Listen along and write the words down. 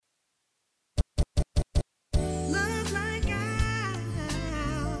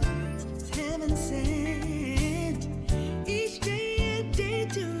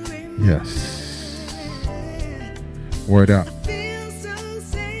Yes. Word up.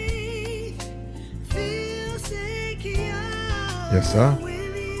 Yes, sir.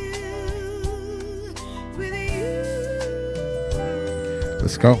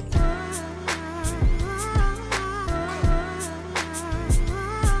 Let's go.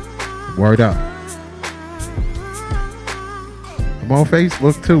 Word up. I'm on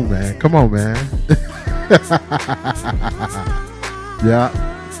Facebook too, man. Come on, man. Yeah.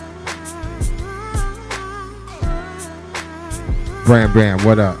 Brand,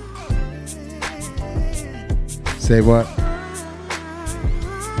 what up? Say what?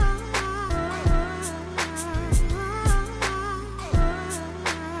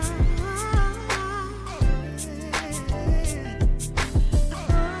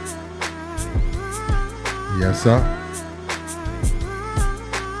 Yes, sir.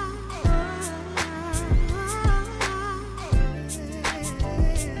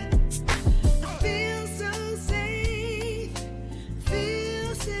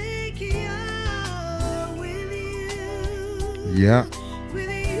 Yeah.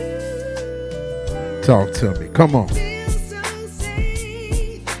 Talk to me. Come on.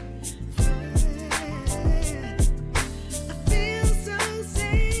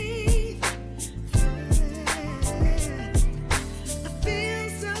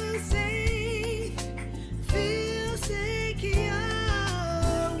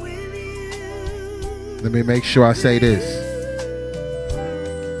 Let me make sure I say this.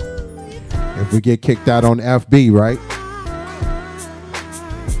 If we get kicked out on FB, right?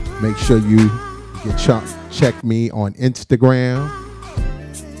 Make sure you can check me on Instagram.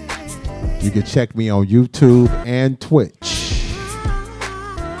 You can check me on YouTube and Twitch.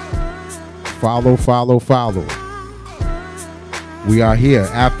 Follow. We are here.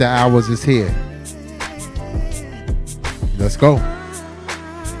 After Hours is here. Let's go.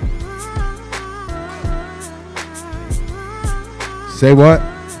 Say what?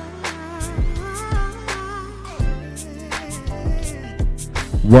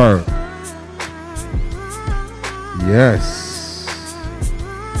 Word. Yes.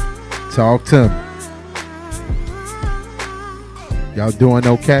 Talk to me. Y'all doing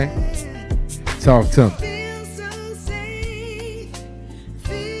okay? Talk to me.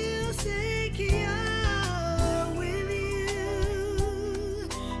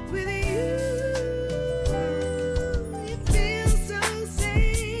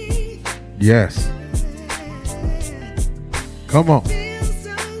 Yes. Come on.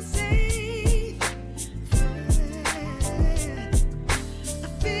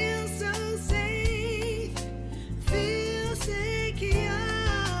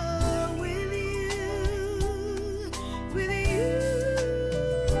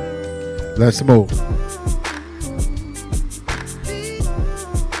 Let's move.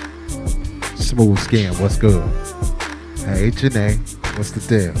 Smooth skin, what's good? Hey, Janae, what's the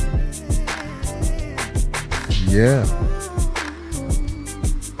deal? Yeah.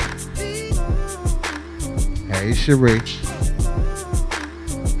 Hey, Cherie.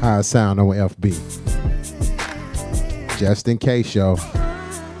 How it sound on FB? Just in case, yo.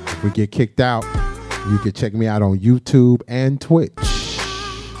 If we get kicked out, you can check me out on YouTube and Twitch.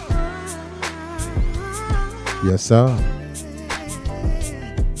 Yes, sir.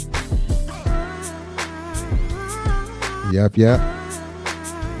 Yep.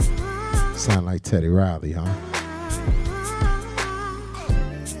 Sound like Teddy Riley, huh?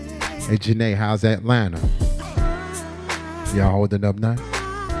 Hey, Janae, how's Atlanta? Y'all holding up now?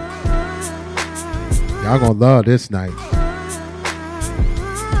 Y'all gonna love this night. You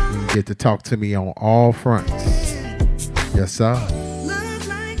can get to talk to me on all fronts. Yes, sir.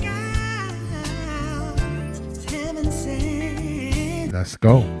 Let's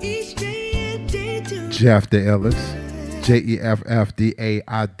go. Jeff the Ellis.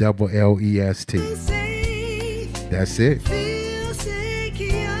 JEFFDAILLEST. That's it.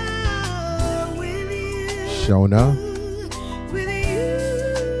 Shona.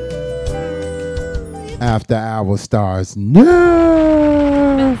 After Hours stars.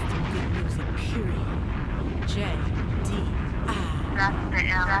 No.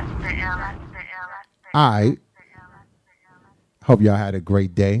 Alright. Hope y'all had a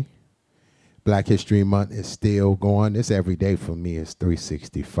great day. Black History Month is still going. It's every day for me. It's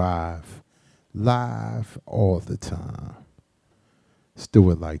 365. Live all the time. Let's do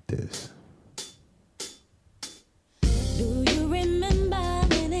it like this. Do you remember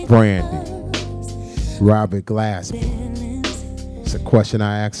Brandy. Robert Glasper. It's a question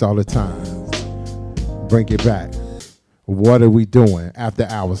I ask all the time. Bring it back. What are we doing after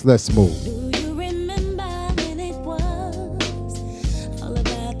hours? Let's move. Do you remember when it was all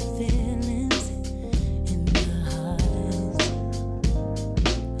about the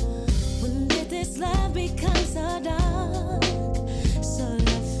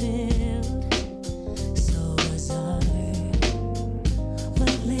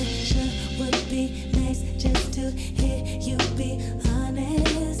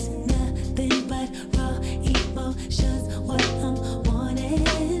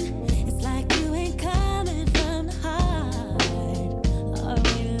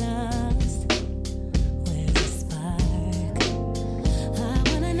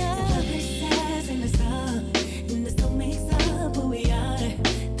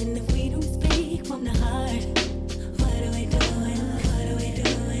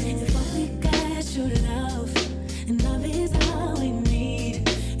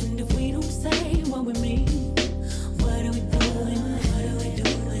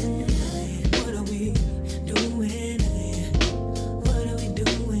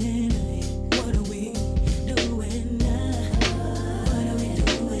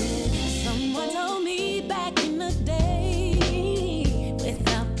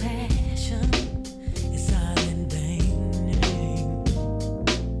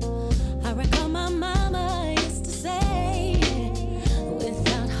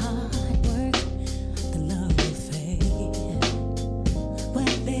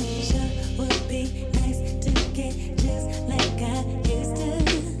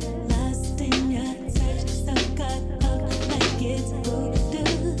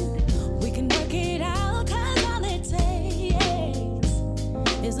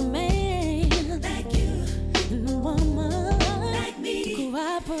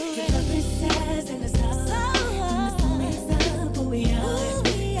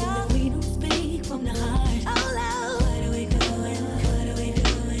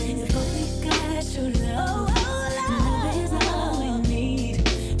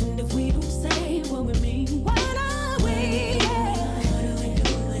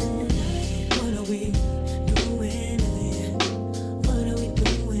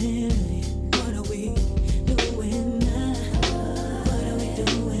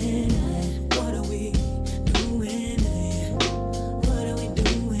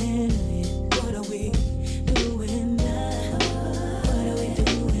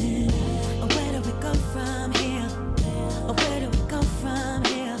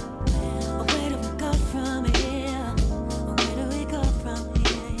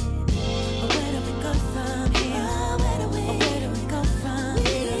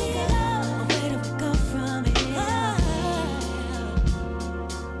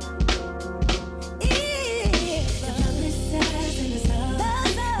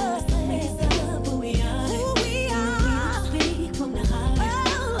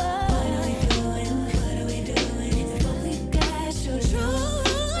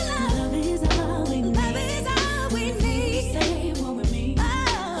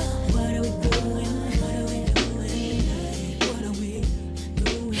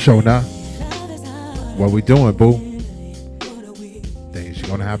Shona, what we doing, boo? Things you're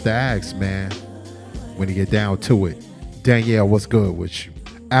gonna have to ask, man, when you get down to it. Danielle, what's good with you?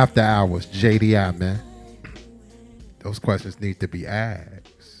 After Hours, JDI, man. Those questions need to be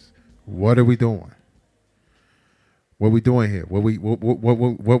asked. What are we doing? What we doing here? What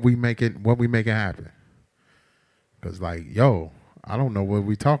we making happen? Cause like, yo, I don't know what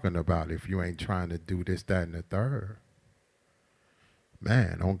we talking about if you ain't trying to do this, that, and the third.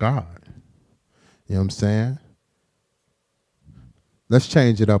 Man, on God. You know what I'm saying? Let's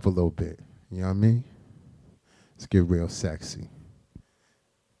change it up a little bit. You know what I mean? Let's get real sexy.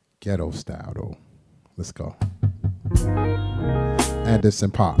 Ghetto style, though. Let's go. Anderson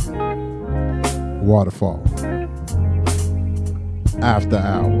Pop. Waterfall. After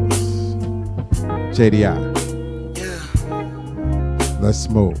Hours. JDI. Yeah. Let's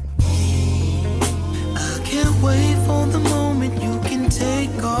move. I can't wait for the moment you can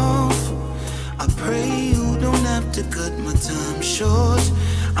take off. I pray you don't have to cut my time short.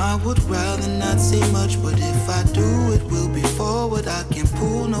 I would rather not say much, but if I do, it will be forward. I can't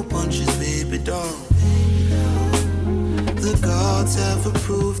pull no punches, baby doll. The gods have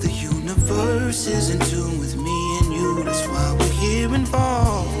approved, the universe is in tune with me and you. That's why we're here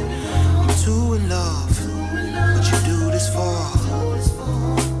involved. I'm too in love, what you do this for.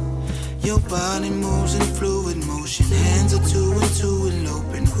 Your body moves in fluid motion, hands are two and two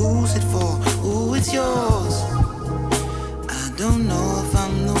eloping. Who's it for? Ooh, it's yours. I don't know if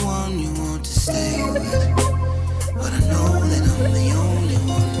I'm the one you want to stay with, but I know that I'm the only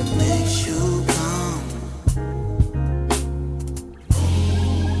one that makes you come.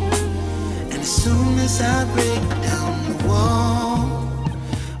 And as soon as I break down the wall,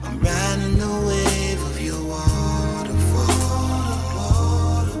 I'm riding the wave of your waterfall.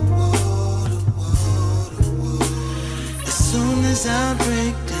 As soon as I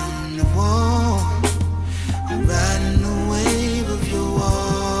break down the wall, I'm riding the wave of your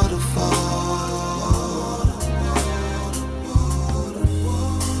waterfall.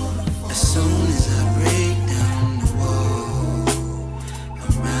 As soon as I break down the wall,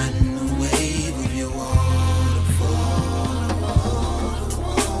 I'm riding the wave of your waterfall.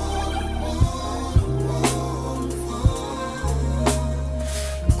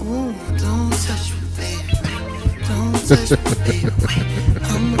 Ooh, don't touch me, baby. Don't touch me, baby. Wait,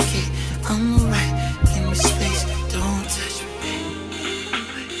 I'm okay, I'm alright. Space, don't touch me.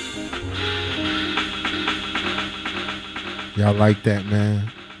 Y'all like that,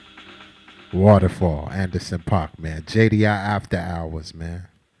 man? Waterfall, Anderson Park, man. JDI After Hours, man.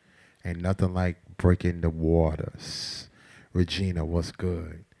 Ain't nothing like breaking the waters. Regina, what's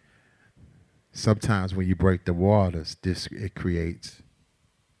good? Sometimes when you break the waters, it creates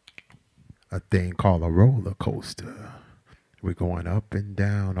a thing called a roller coaster. We're going up and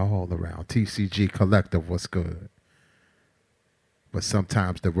down all around. TCG Collective, what's good? But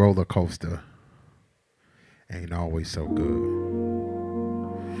sometimes the roller coaster ain't always so good.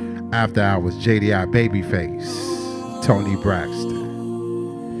 After Hours, JDI Babyface, Tony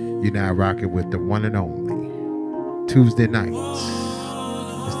Braxton. You're now rocking with the one and only Tuesday nights.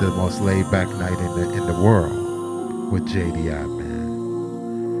 It's the most laid back night in the world with JDI,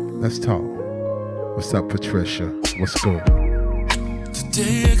 man. Let's talk. What's up, Patricia? What's good?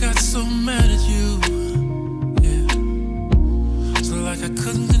 Today I got so mad at you, yeah. So like I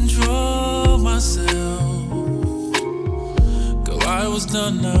couldn't control myself. Girl, I was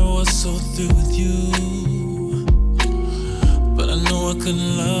done, I was so through with you. But I know I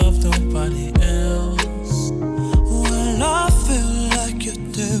couldn't love nobody else. Well, I feel like you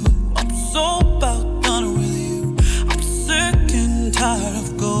do. I'm so about done with you. I'm sick and tired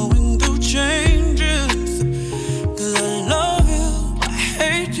of going through changes. Cause I love you, I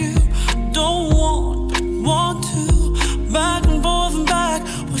hate you, don't want to. Back and forth and back,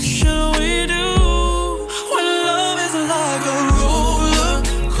 what should we do? When love is like a roller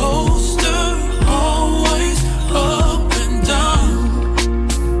coaster, always up and down.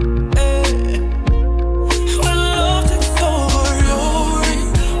 Hey.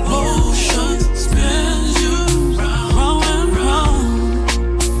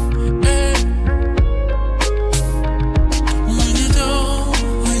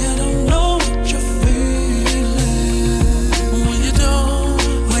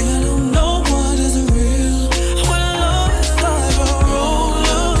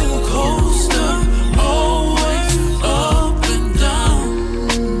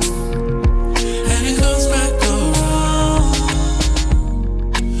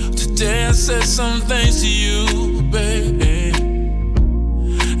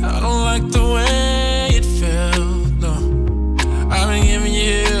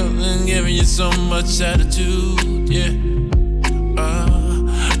 much attitude, yeah.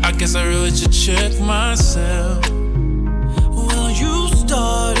 I guess I really should check myself. Well, you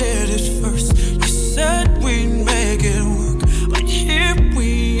started it first. You said we'd make it work, but here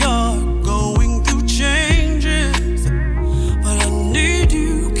we are going through changes. But I need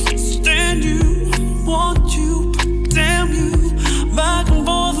you, can't stand you, I want you, but damn you. Back and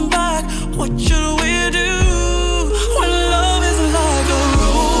forth and back, what should we do? When love is like a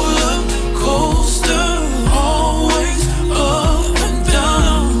roller coaster, always up and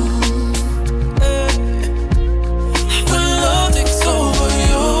down. When love takes over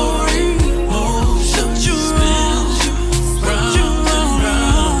your emotions, you spins you round and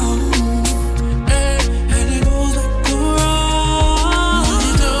round, and it goes like a round.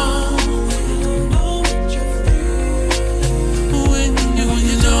 When you don't know what you feel, when you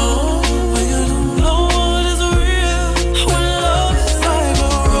don't know what is real. When love is like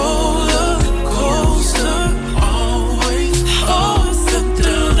a roller coaster, always up and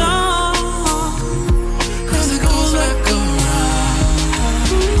down, 'cause it goes like a round.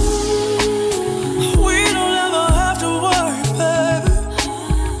 We don't ever have to worry, baby,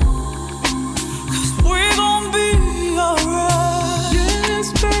 'cause we're gon' be alright. Yes,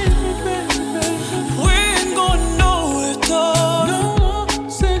 baby. We ain't going nowhere, dog. No,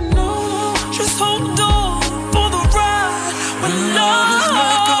 say no. Just hold on for the ride. When love is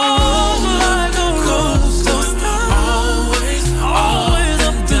like a roller coaster, always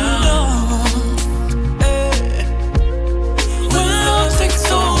up and down. When love takes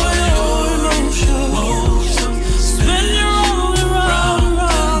over your emotions, spin you round and round,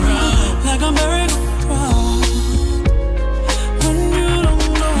 like a merry-go-round. When you don't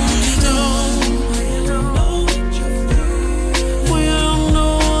know what you do, when you don't know what you feel, when you don't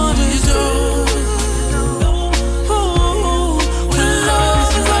know what you do. When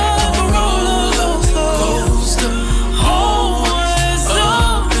love is like a roller coaster, always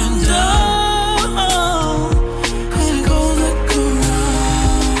up and down, 'cause it goes like a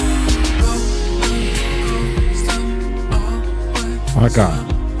My God.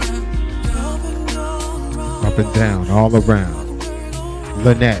 Up and down, all around.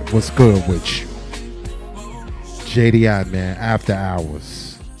 Lynette, what's good with you? JDI, man, After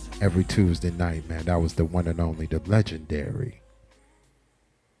Hours. Every Tuesday night, man. That was the one and only, the legendary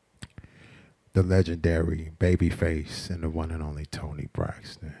Babyface and the one and only Tony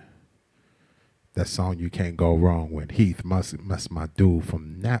Braxton. That song you can't go wrong with. Heath must my dude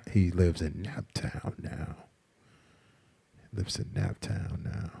from he lives in Naptown now. Lives in Naptown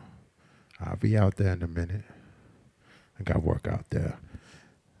now. I'll be out there in a minute. I got work out there.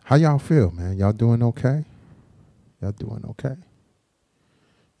 How y'all feel, man? Y'all doing okay? Y'all doing okay?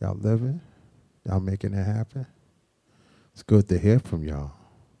 Y'all living? Y'all making it happen? It's good to hear from y'all.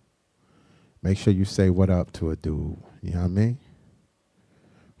 Make sure you say what up to a dude. You know what I mean?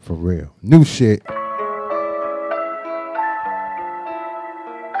 For real. New shit.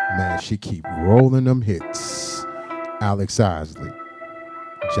 Man, she keep rolling them hits. Alex Isley,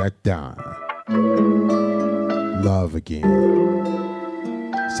 Jack Don, Love Again.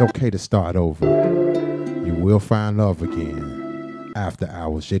 It's okay to start over. You will find love again. After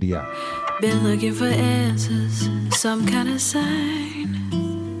Hours, JDI. Been looking for answers, some kind of sign,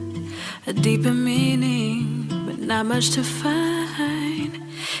 a deeper meaning, but not much to find,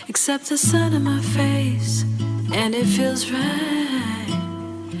 except the sun in my face, and it feels right.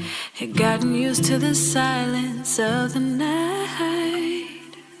 Had gotten used to the silence of the night.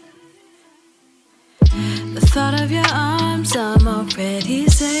 The thought of your arms, I'm already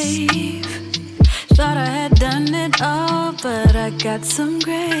safe. Thought I had done it all, but I got some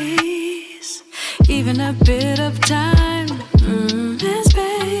grace. Even a bit of time and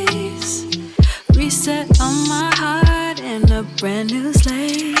space. Reset on my heart and a brand new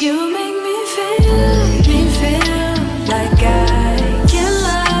slate. You make me feel like I can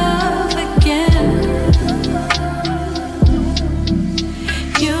love again.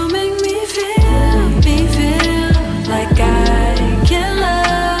 You make me feel like I can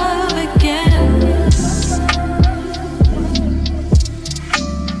love again.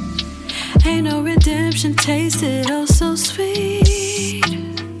 Ain't no redemption tasted oh so sweet.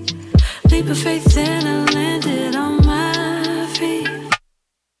 Leap of faith and I landed on my feet.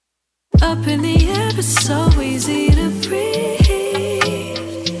 Up in the air, it's so easy to breathe.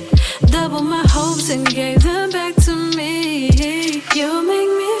 Double my hopes and gave them back to me. You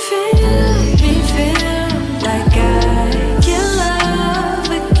make me feel like I can love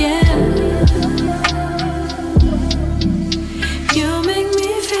again. You make me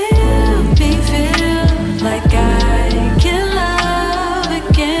feel like I can love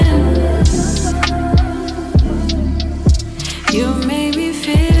again.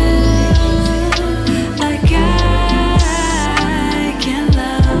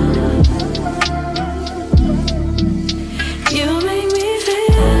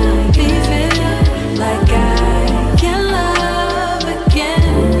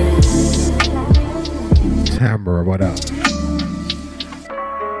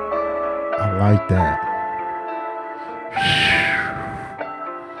 like that.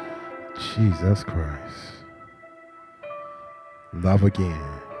 Jesus Christ. Love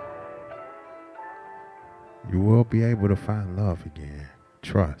again. You will be able to find love again.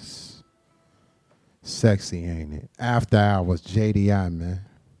 Trust. Sexy, ain't it? After Hours, JDI, man.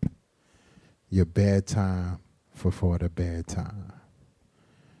 Your bedtime for the bedtime.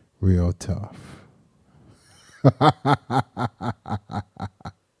 Real tough.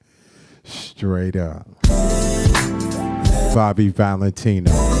 Straight up. Bobby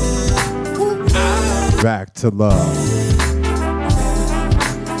Valentino. Back to love.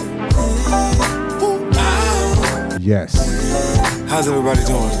 Yes. How's everybody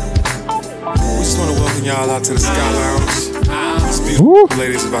doing? We just want to welcome y'all out to the Sky Lounge. This beautiful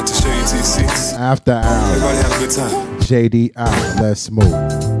lady's about to show you to your seats. After Hours. Everybody have a good time. JDI, let's move.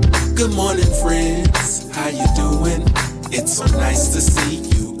 Good morning, friends. How you doing? It's so nice to see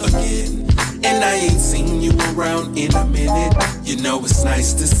you again. And I ain't seen you around in a minute. You know it's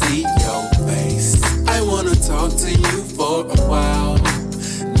nice to see your face. I wanna talk to you for a while.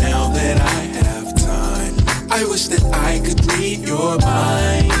 Now that I have time, I wish that I could read your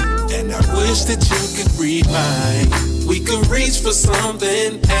mind, and I wish that you could read mine. We could reach for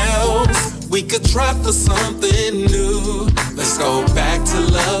something else. We could try for something new. Let's go back to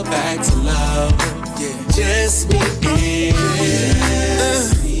love, back to love. Yeah, just me and you.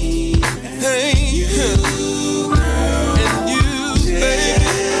 Hey, you, girl. And you, baby.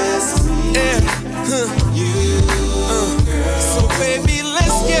 Just me and you, girl. So baby,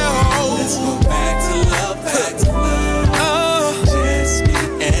 let's go. Let's go back to love, back to love. Oh, just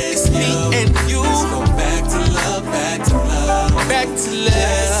me and you. Let's go back to love, back to love. Back to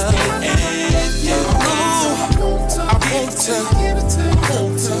love. I want to give it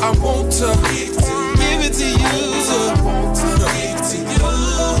to you.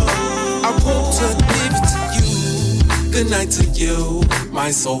 I want to give it to you. Good night to you,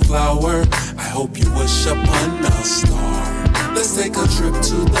 my soul flower. I hope you wish upon a star. Let's take a trip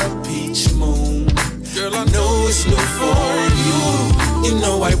to the peach moon. Girl, I know it's new for you. You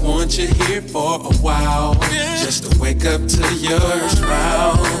know I want you here for a while, just to wake up to your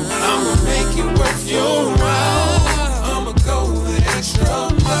smile. I'ma make it worth your while. I'ma go the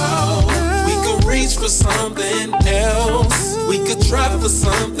extra mile. We could reach for something else. We could try for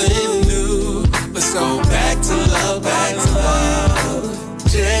something new. Let's go back to love, back to love.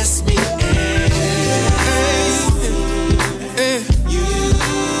 Just me and you.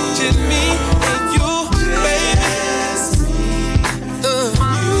 Just me and you, baby.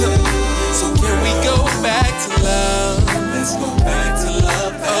 So can we go back to love? Let's go back to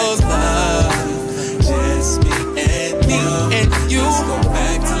love, oh love. Just me and you. Let's go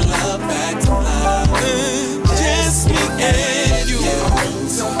back to love, back to love. Just me and you.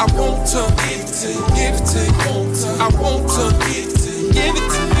 I want to give it to you. I want to give it to you. Give it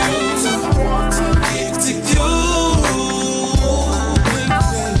to you. I want to give it to you.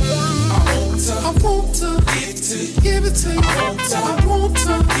 I want to give it to you. Give it to you. I want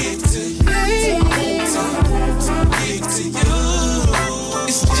to give it to you. I want to give it to you.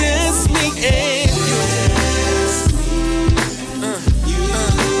 It's just me and you.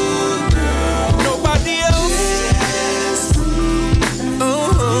 Nobody else. Oh,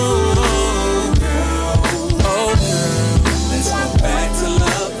 girl. Let's go back to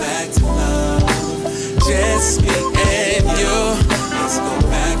love, back to love. Just me and you. Let's go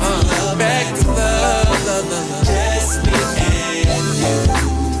back to love, back to love, love, love. Just me and you.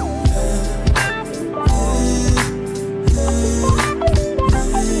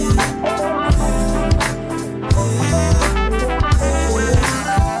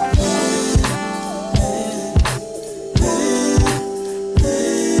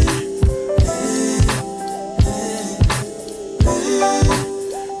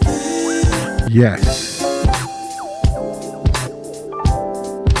 Yes.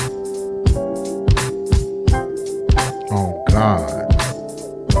 Oh, God.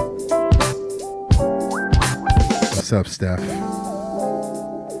 What's up, Steph?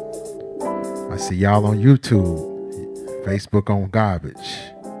 I see y'all on YouTube, Facebook on Garbage.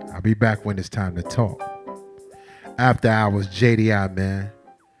 I'll be back when it's time to talk. After Hours, JDI, man.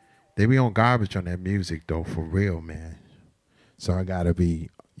 They be on Garbage on that music, though, for real, man. So I got to be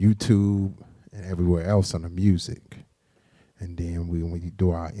YouTube and everywhere else on the music. And then when we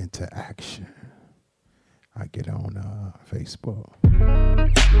do our interaction, I get on Facebook.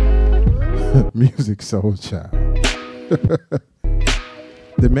 Music Soul Child.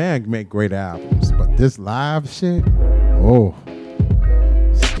 The man make great albums, but this live shit, oh,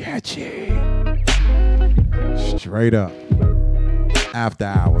 sketchy. Straight up. After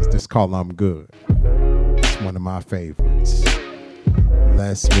Hours. This called I'm Good. It's one of my favorites.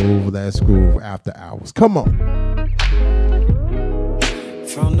 Let's move, let's groove. After Hours. Come on.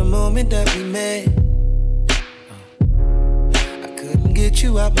 From the moment that we met, I couldn't get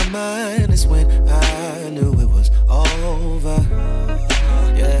you out my mind. It's when I knew it was over.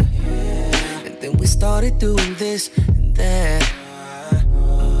 Yeah. And then we started doing this and that.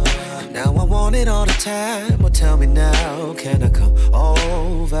 Now I want it all the time. Well, tell me now, can I come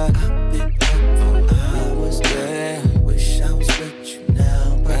over? I've been up for hours, yeah. Wish I was with you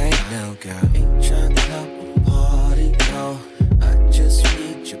now, right now, girl. Ain't trying to club or party, no. I just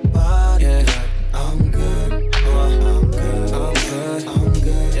need your body, yeah. Girl. I'm good, I'm good, I'm good, I'm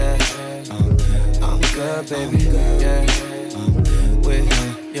good, yeah. I'm good, baby, yeah. I'm good with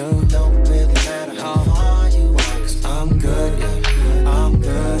you. Don't really matter how far you are, 'cause I'm good, yeah. I'm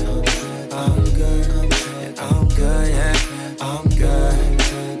good. I'm good, I'm good, yeah, I'm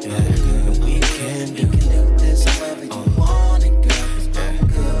good, yeah. We can do this however you want it, girl. I'm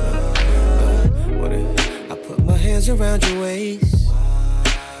good. What if I put my hands around your waist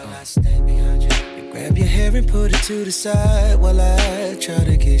while I stand behind you? You grab your hair and put it to the side while I try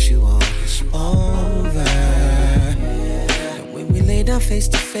to kiss you all over. And when we lay down face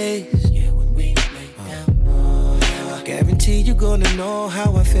to face, guarantee you're gonna know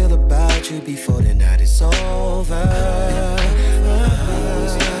how I feel about you before the night is over.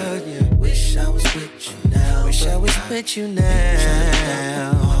 Yeah. Wish I was with you now. Wish I was with you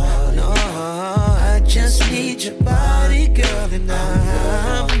now. No, I just need your body, girl, and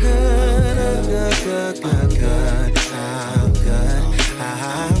I'm good. I'm good, good, good, good. I'm good.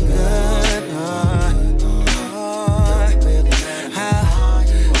 I'm good.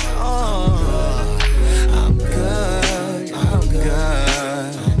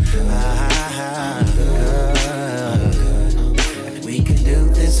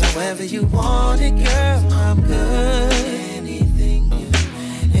 However you want it, girl, I'm good.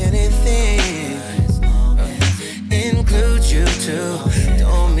 Anything, includes you too.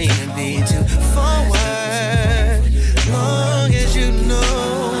 Don't mean to be too forward. Long as you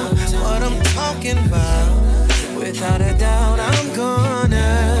know what I'm talking about. Without a doubt, I'm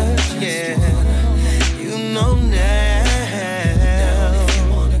gonna, yeah. You know now.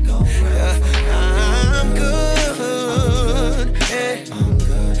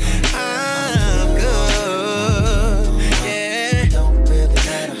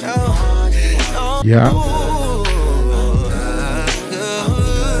 Yeah.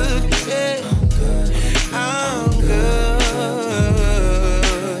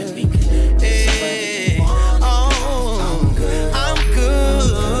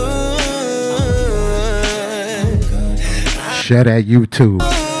 Share that YouTube.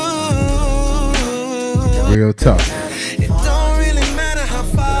 Real tough. It don't really matter how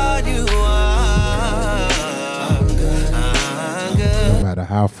far you are. No matter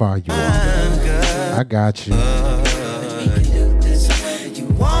how far you are. I got you. You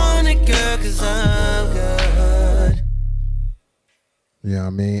want it, girl, 'cause I'm good. You know what I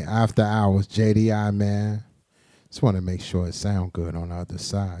mean? After Hours, JDI, man. Just want to make sure it sound good on the other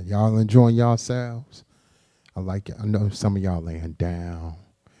side. Y'all enjoying yourselves? I like it. I know some of y'all laying down,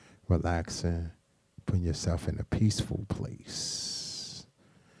 relaxing, putting yourself in a peaceful place.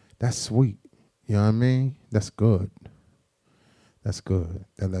 That's sweet. You know what I mean? That's good. That's good.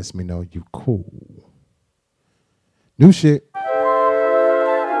 That lets me know you cool. New shit.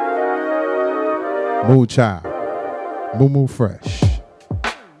 Mood Child. Moo Fresh.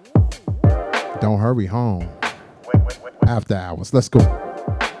 Don't hurry home. After Hours. Let's go.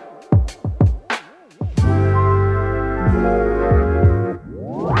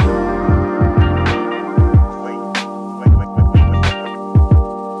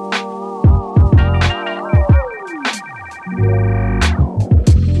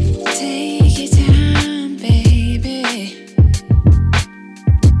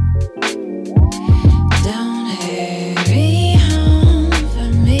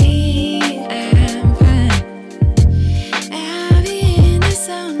 I'll be in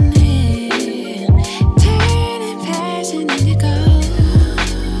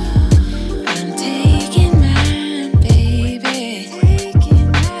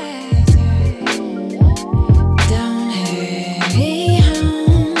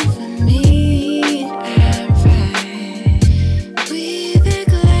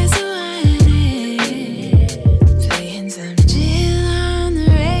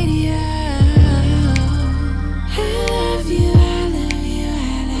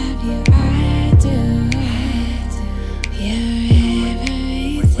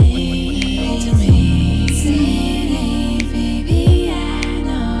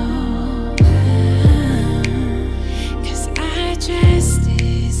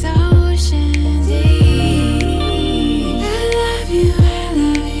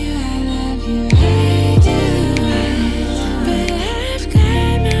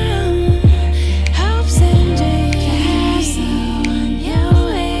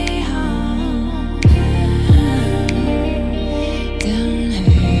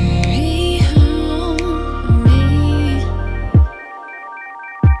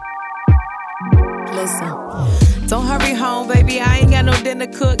listen. Don't hurry home, baby, I ain't got no dinner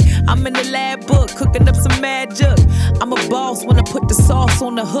cook. I'm in the lab book, cooking up some magic. I'm a boss when I put the sauce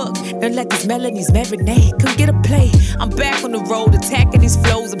on the hook. Don't let these melodies marinate, come get a play. I'm back on the road, attacking these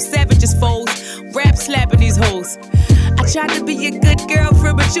flows. I'm savage as foes, rap slapping these hoes. I tried to be a good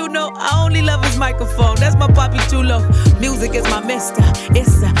girlfriend, but you know I only love his microphone. That's my papi chulo. Music is my mister.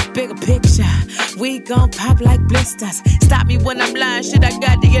 It's a bigger picture. We gon' pop like blisters. Stop me when I'm lying, shit, I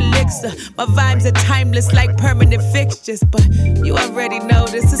got the elixir. My vibes are timeless like permanent fixtures. But you already know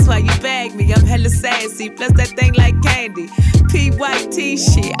this is why you bag me. I'm hella sassy, plus that thing like candy. PYT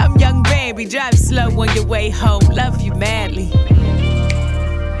shit, I'm young baby. Drive slow on your way home. Love you madly.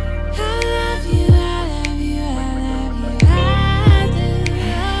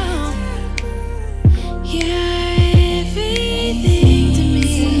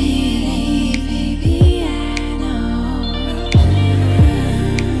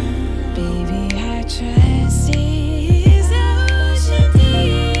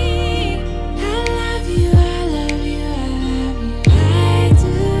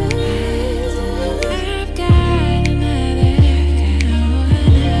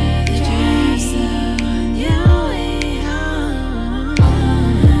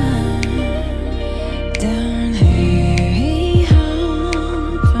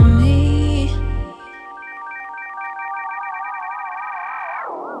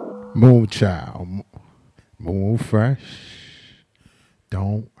 Moonchild, Moon Fresh.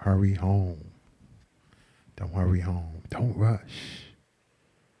 Don't hurry home. Don't hurry home. Don't rush.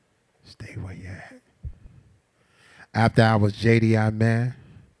 Stay where you at. After Hours, JDI, man.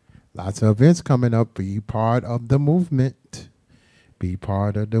 Lots of events coming up. Be part of the movement. Be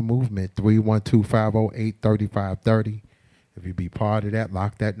part of the movement. 312-508-3530. If you be part of that,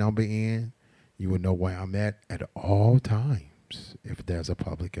 lock that number in. You will know where I'm at all times if there's a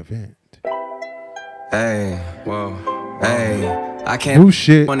public event. Hey, whoa, hey, I can't New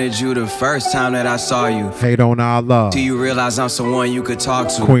shit. Wanted you the first time that I saw you. Hate on our love. Do you realize I'm someone you could talk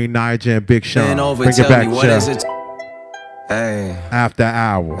to? Queen Niger and Big Sean. Over, bring it back, me, what is it? Hey. After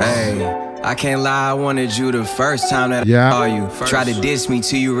Hours. Hey, I can't lie, I wanted you the first time that I saw you. Try to diss me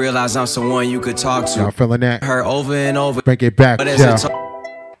till you realize I'm someone you could talk to. Y'all feeling that? Her over and over. Bring it back,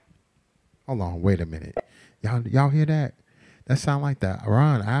 hold on, wait a minute. Y'all hear that? That sound like that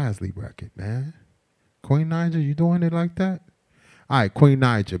Ron Isley record, man. Queen Niger, you doing it like that? All right, Queen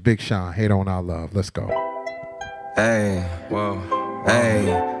Niger, Big Sean, Hate on Our Love. Let's go. Hey, whoa,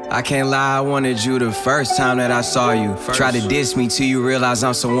 hey, I can't lie, I wanted you the first time that I saw you. Try to diss me till you realize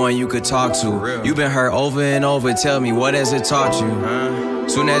I'm someone you could talk to. You been hurt over and over, tell me, what has it taught you?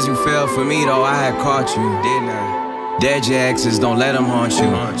 Soon as you fell for me, though, I had caught you, didn't I? Dead your exes, don't let them haunt you.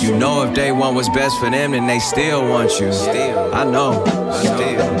 You know if they want what's best for them, then they still want you. I know,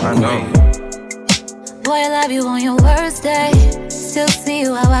 I know. Boy, I love you on your worst day. Still see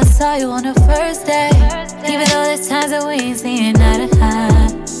you how I saw you on the first day. Even though there's times that we ain't seeing eye to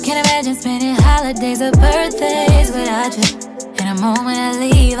eye. Can't imagine spending holidays or birthdays without you. And the moment I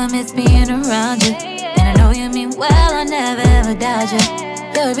leave, I miss being around you. And I know you mean well, I never ever doubt you.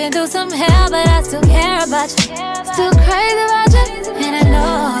 You've been through some hell, but I still care about you. Still crazy about you. And I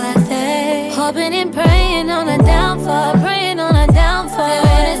know that they hoping and praying on a downfall. Praying on a downfall. They're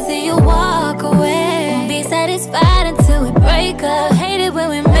ready to see you walk away. Won't be satisfied until we break up. Hate it when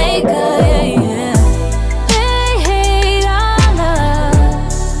we make up, yeah, yeah. They hate our love.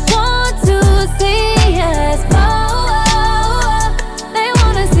 Want to see us fall. They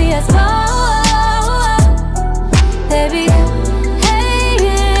wanna see us fall. They be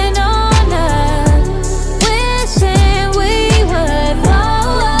hating on us, wishing we would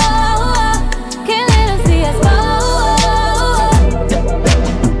fall. Can't let them see us fall.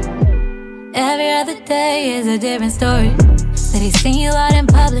 Every other day is a different story. Said he seen you out in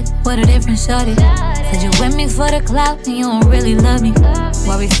public with a different shorty. Said you with me for the clout and you don't really love me.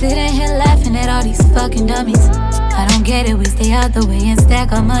 While we sitting here laughing at all these fucking dummies. I don't get it, we stay out the way and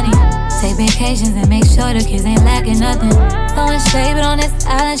stack our money. Take vacations and make sure the kids ain't lacking nothing. Throwing shade, but on this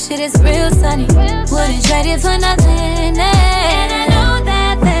island shit is real sunny. Wouldn't trade it for nothing, and I know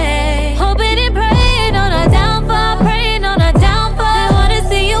that they hoping and praying on a downfall. Praying on a downfall. They wanna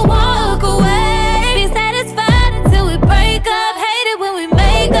see you walk away. Be satisfied until we break up. Hate it when we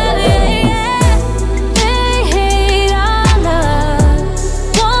make up, yeah, yeah. They hate our love.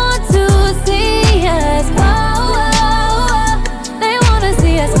 Want to see us fall. They wanna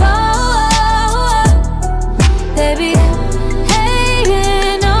see us fall. They be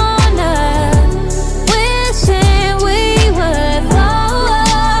hating on us, wishing we would fall.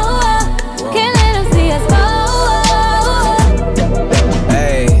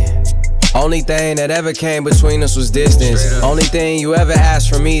 Only thing that ever came between us was distance. Only thing you ever asked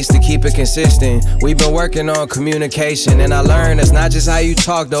from me is to keep it consistent. We've been working on communication, and I learned it's not just how you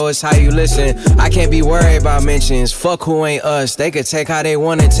talk though, it's how you listen. I can't be worried about mentions. Fuck who ain't us. They could take how they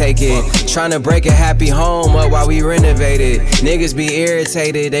wanna take it. Tryna break a happy home up while we renovated. Niggas be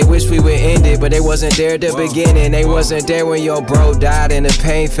irritated. They wish we would end it, but they wasn't there at the beginning. They wasn't there when your bro died and the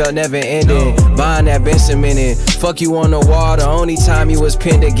pain felt never ending. Bond that been cemented. Fuck you on the wall. The only time you was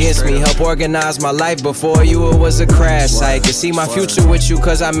pinned against me. Help organize my life before you. It was a crash site. Could see my future with you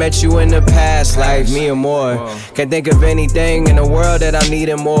cause I met you in the past life. Me and more. Can't think of anything in the world that I'm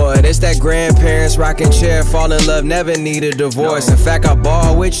needing more. It's that grandparents rocking chair, fall in love, never need a divorce. In fact, I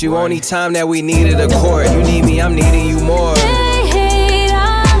ball with you only time that we needed a court. You need me, I'm needing you more. They hate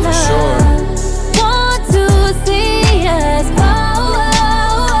our love. Sure. Want to see us fall.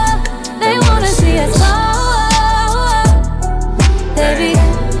 They wanna see us fall. They be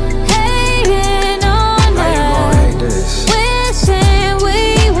hating on How you us. gon' hate this? Wishing we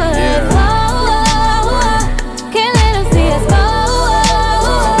would fall. Can't let them see us fall.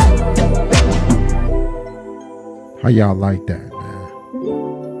 How y'all like that, man?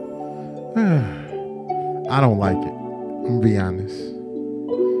 I don't like it. I'm gonna be honest.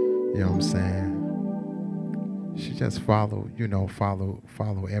 You know what I'm saying? She just follow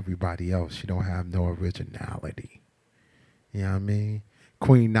everybody else. She don't have no originality. You know what I mean?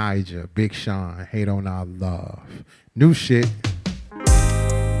 Queen Naija, Big Sean, Hate on Our Love. New shit.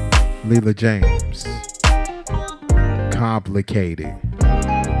 Leela James. Complicated.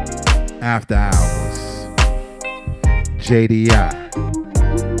 After Hours. JDI.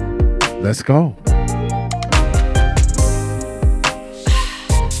 Let's go.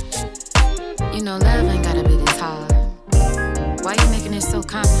 You know, love ain't gotta be this hard. Why you making it so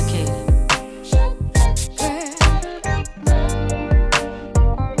complicated?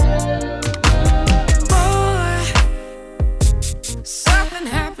 Boy, something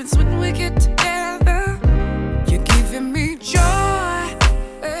happens when we get together. You're giving me joy,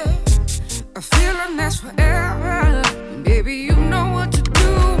 a feeling that's forever. Baby, you know what to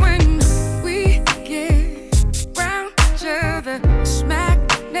do when we get round each other. It's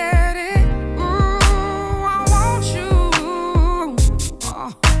magnetic. Ooh, I want you.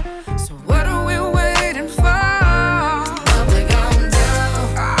 So what are we waiting for? What we gon' do?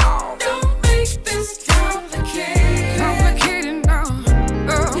 Oh, don't make this complicated. Complicated, no.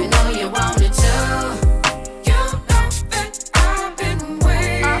 Oh. You know you want it too. You know that I've been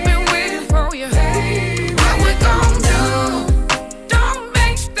waiting for you. What we gon' do? Don't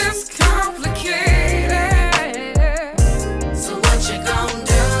make this complicated. So what you gon'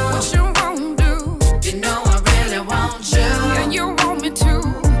 do? What you won't do? You know I really want you. And you want me too.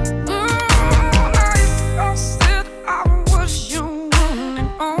 I said I was your one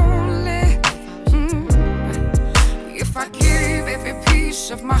and only. If I gave every piece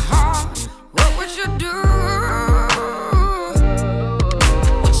of my heart, what would you do?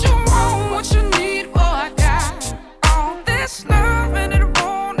 What you want, what you need, boy, I got all this love and it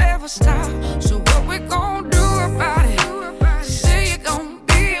won't ever stop. So what we gon' do about it? Say you gon'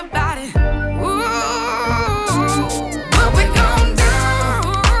 be about it. Ooh, what we gon' do?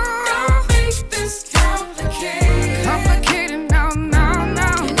 Don't make this complicated. Complicated, no, no, no.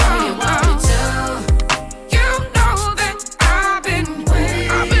 You know you want it too. You know that I've been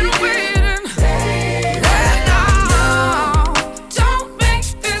waiting. Don't make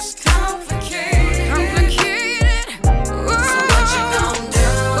this complicated. Complicated. Ooh. So what you gon' do?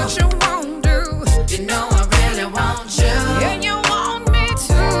 What you want?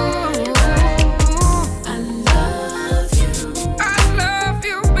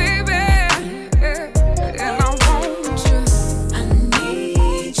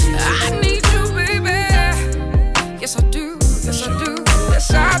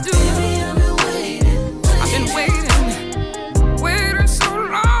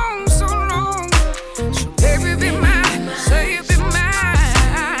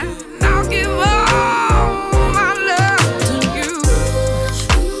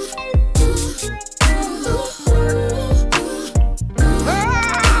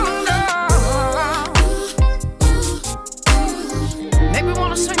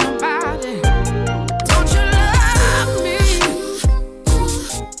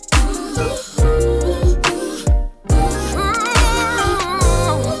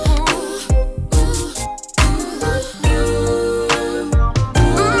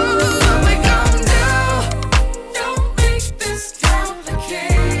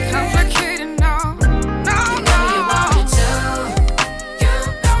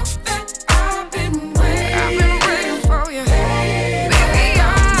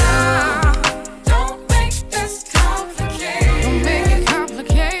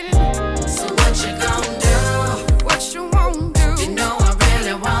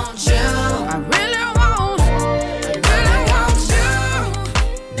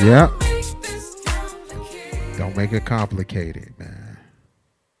 Yeah. Don't make it complicated, man.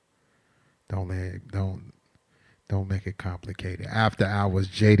 Don't make it complicated. After Hours,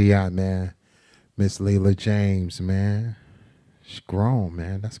 JDI, man. Miss Leela James, man. She's grown,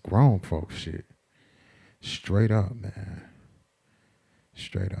 man. That's grown folks shit. Straight up, man.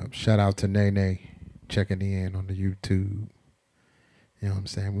 Straight up. Shout out to Nene checking in on the YouTube. You know what I'm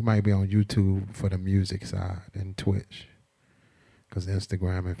saying? We might be on YouTube for the music side and Twitch. Because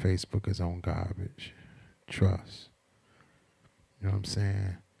Instagram and Facebook is on garbage. Trust. You know what I'm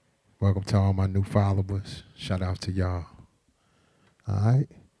saying? Welcome to all my new followers. Shout out to y'all. All right.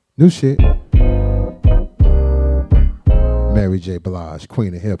 New shit. Mary J. Blige,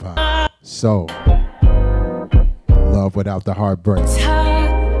 Queen of Hip Hop. So, Love Without the Heartbreak.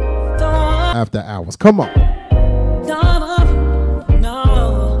 After Hours. Come on.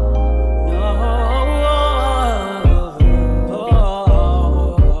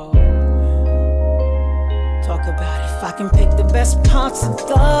 Talk about if I can pick the best parts of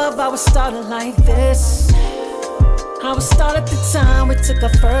love, I would start it like this. I would start at the time we took our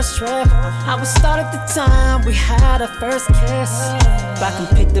first trip. I would start at the time we had our first kiss. If I can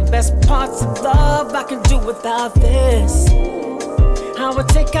pick the best parts of love, I can do without this. I would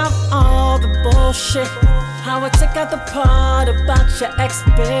take out all the bullshit. I would take out the part about your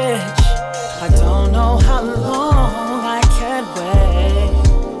ex-bitch. I don't know how long I can wait.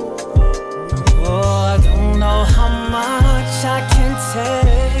 Oh, I don't know how much I can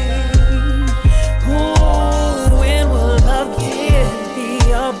take. Oh, when will love give me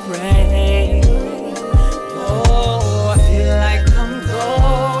a break? Oh, I feel like I'm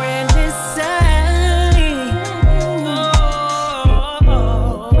going insane.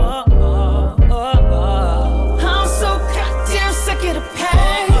 I'm so goddamn sick of the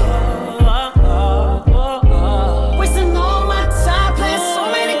pain. Wasting all my time playing so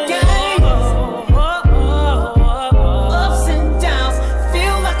many games. Ups and downs,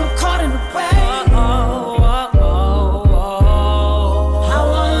 feel like I'm caught in the wave. I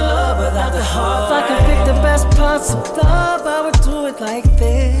want love without the heart. If I could pick the best parts of love, I would do it like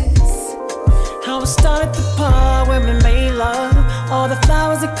this. I would start at the part where we made love. All the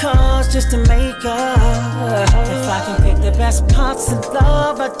flowers and cards just to make up. If I can pick the best parts of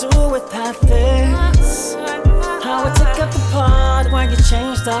love, I'd do it without this. I would take up the part when you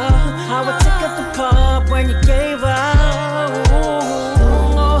changed up. I would take up the part when you gave up.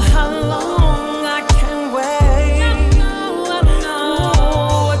 Don't know how long I can wait.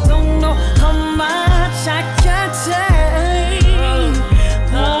 Oh, I don't know how much I can take.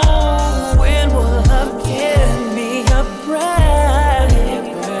 Oh, when will love give me a break?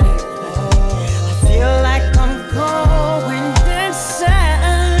 I feel like I'm going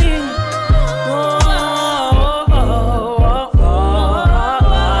insane.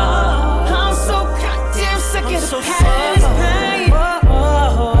 I'm so goddamn sick of the pain.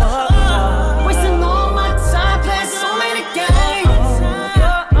 Wasting all my time playing so many games.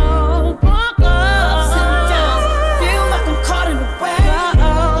 Ups and downs, feel like I'm caught in the wave.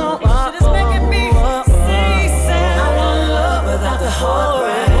 Shit is making me seasick. I want love without the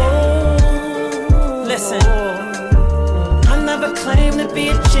heartbreak. Listen, I never claimed to be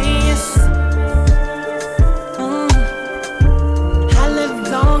a genius. I lived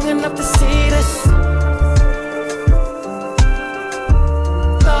long enough to see this.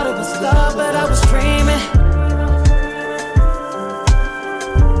 Thought it was love, but I was dreaming.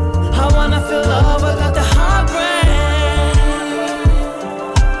 I wanna feel love without the heartbreak.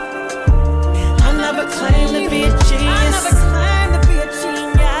 I never claimed to be a genius.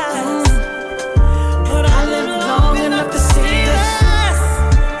 But I lived long enough to see this.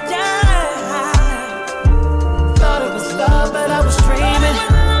 Thought it was love, but I was dreaming.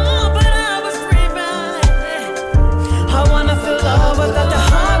 I wanna feel love without the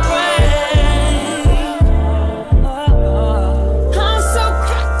heartbreak. I'm so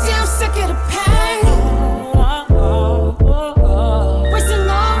goddamn sick of the pain. Wasting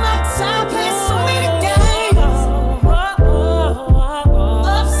all my time playing so many games.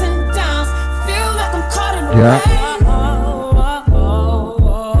 Ups and downs, feel like I'm caught in the Yeah. wave.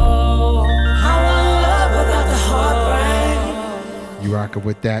 I want love without the heartbreak. You rocking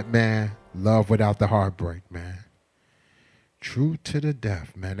with that, man? Love Without the Heartbreak, man. True to the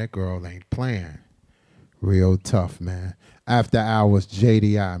death, man. That girl ain't playing. Real tough, man. After Hours,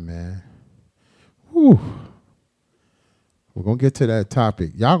 JDI, man. Whew. We're going to get to that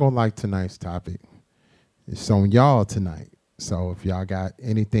topic. Y'all going to like tonight's topic. It's on y'all tonight. So if y'all got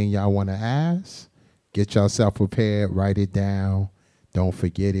anything y'all want to ask, get yourself prepared. Write it down. Don't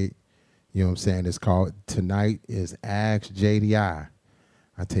forget it. You know what I'm saying? It's called, tonight is Ask JDI.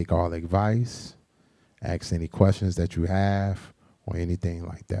 I take all advice. Ask any questions that you have or anything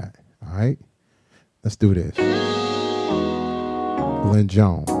like that. All right? Let's do this. Lynn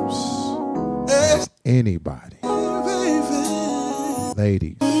Jones. Ask anybody.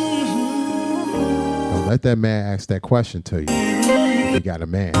 Ladies. Don't let that man ask that question to you. If you got a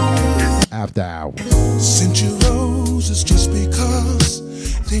man. After hours. Sent you roses just because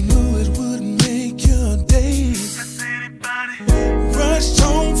they knew it would make your day. Rushed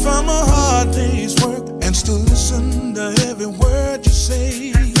home from a hard day's work and still listen to every word you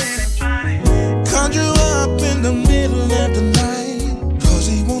say. Conjure up in the middle of the night, cause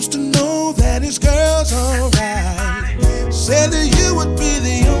he wants to know that his girl's alright. Said that you would be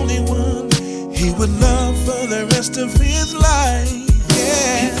the only one he would love for the rest of his life.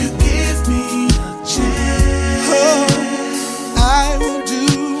 Yeah. If you give me a chance, oh, I will do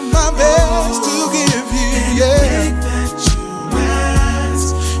my best to give you, yeah. That you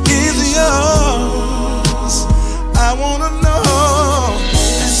ask is yours. I wanna know,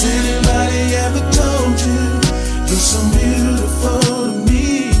 has anybody ever told you you're so beautiful to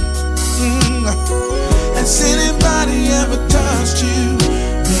me? Has anybody ever touched you,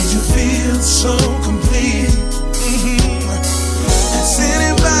 made you feel so complete? Has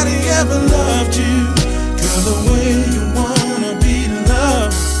anybody ever loved you, girl, the way you wanna be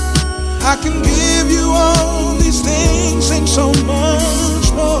loved? I can give you all these things and so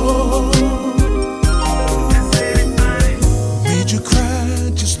much more. Made you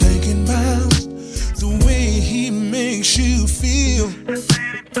cry just thinking about the way he makes you feel.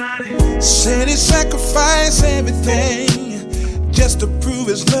 Said he sacrificed everything just to prove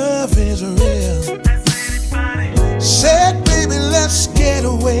his love is real. Said, baby, let's get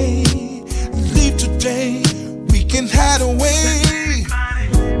away. Leave today, we can hide away.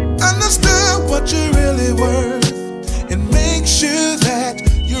 Understand what you're really worth and make sure that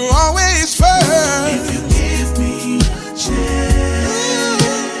you're always first. If you give me a chance,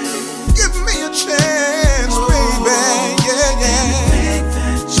 give me a chance, baby, yeah, yeah. Anything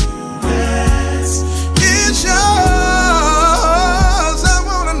that you ask is yours. I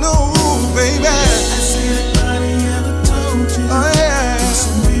wanna know, baby. Has anybody ever told you, oh, yeah, you're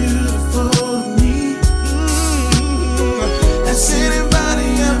so beautiful to me? Has anybody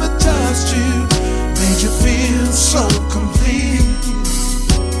ever touched you, made you feel so complete?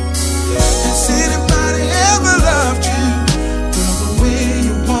 Has anybody ever loved you, girl, the way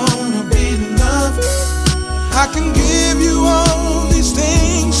you wanna be loved? I can give you all these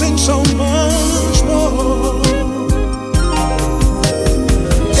things and so much more.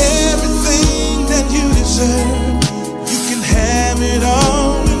 Everything that you deserve, you can have it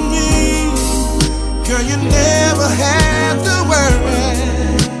all with me. Girl, you never have to worry.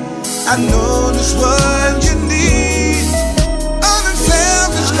 I know just what you need.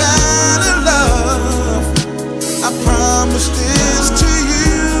 Unselfish kind of love. I promise this to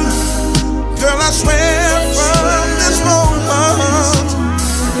you. Girl, I swear from this moment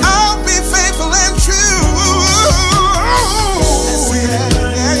I'll be faithful and true.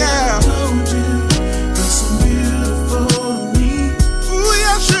 Yeah, yeah, yeah. You're so beautiful to me. Ooh,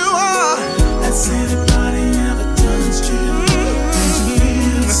 yes you are. Has anybody ever touched you, made you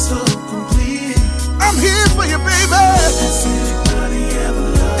feel so complete? I'm here for you, baby. Has anybody ever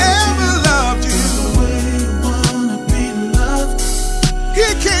loved you, the way you wanna be loved? He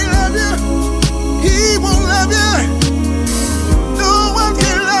can't love you, he won't love you. No one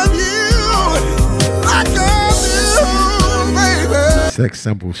can love you like I do, baby. Sex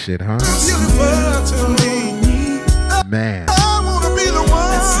symbol shit, huh? Beautiful to me. Man. I wanna be the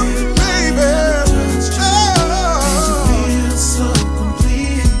one, baby.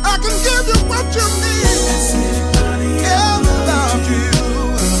 I can give you what you need. Ever loved you,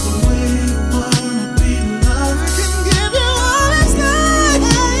 the way you wanna be loved. I can give you all these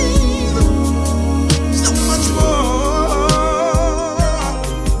things, so much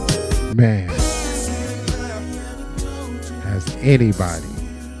more. Man. Has anybody,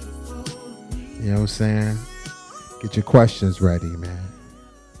 you know what I'm saying? Get your questions ready, man.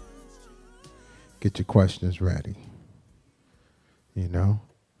 Get your questions ready. You know?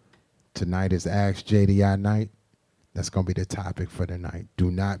 Tonight is Ask JDI night. That's going to be the topic for the night.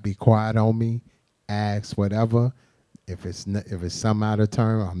 Do not be quiet on me. Ask whatever. If it's some out of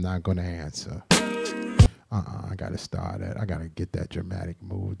turn, I'm not going to answer. I got to start that. I got to get that dramatic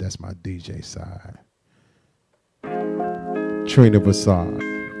mood. That's my DJ side. Trina Bassard.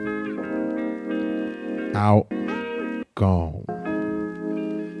 Out. Gone.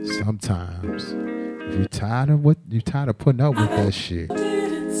 Sometimes, if you're tired of putting up with that shit,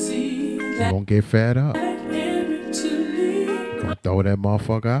 you're going to get fed up. Gonna throw that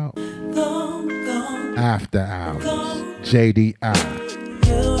motherfucker out. After hours. JDI.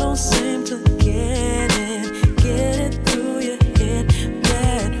 You don't seem to get it through your head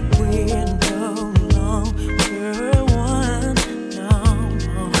that we're no longer one. No.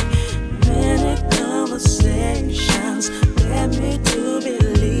 Many conversations led me to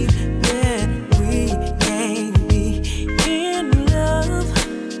believe that we can't be in love.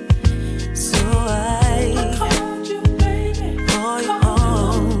 So I called you, baby, for your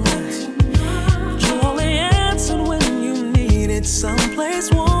own. You only answered when you needed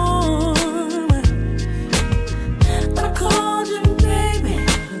someplace warm. I called you, baby,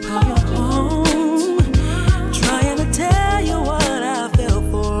 for your own. Trying to tell you what I felt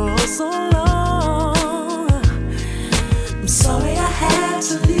for so long. I'm sorry I had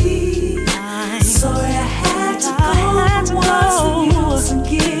to leave. Sorry I had to go. What's the use in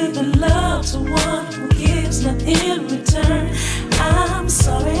giving love to one who gives nothing in return? I'm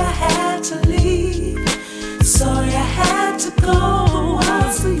sorry I had to leave. Sorry I had to go.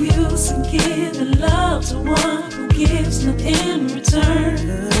 What's the use in giving love to one who gives nothing in return?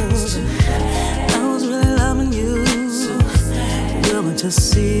 I was really loving you, willing to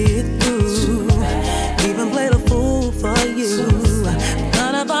see it through, even played a fool for you.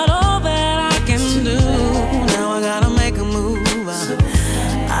 Thought about all that I can do. Now I gotta make a move.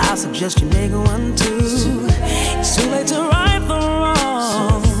 I suggest you make one too. It's too late to right the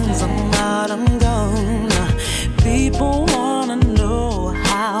wrongs. I'm out, I'm gone. People wanna know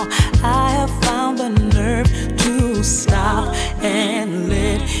how I have found the nerve to stop and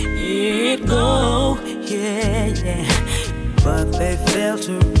let it go. Yeah. But they fail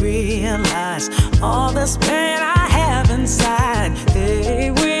to realize all this pain I have inside.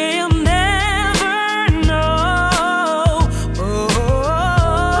 They will never know. Oh,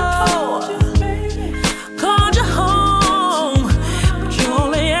 called you home, but you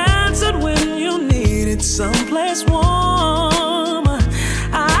only answered when you needed someplace warm.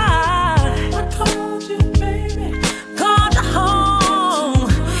 I called you, baby, called you home,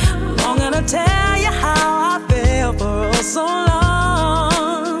 longing to tell you how I felt for so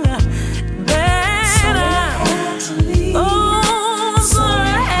long. Then sorry I had to leave. Oh, I'm sorry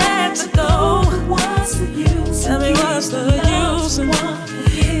I had to go. What's the use? Tell me what's the use in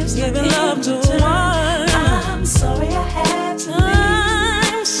giving love to one? I'm sorry I had to leave.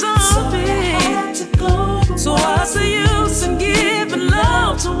 I'm sorry I had to go. So what's the use in giving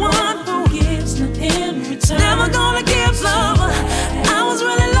love to one who gives nothing in return? Never gonna give love. I was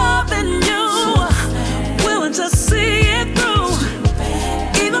really loving you, willing to see it through,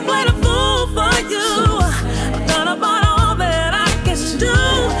 even played a fool for you. I've thought about all that I can do.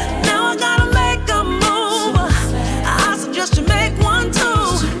 Now I gotta make a move. I suggest you make one too.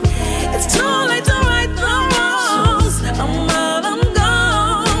 It's too late to right the wrongs. I'm out, I'm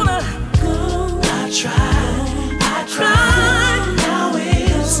gone. I tried. Now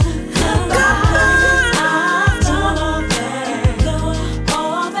it's goodbye. I've done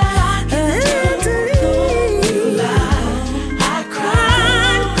all that I can do. You lied. I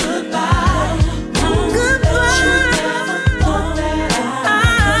cried. Goodbye. Goodbye. I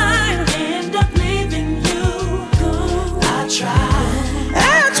end up leaving you. I tried.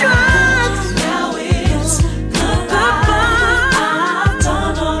 Now it's goodbye. I've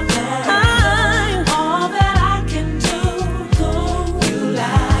done all that I can do. You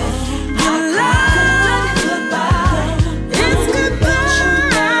lied. I cried. Goodbye. It's goodbye.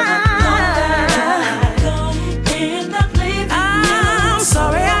 End up leaving you. I'm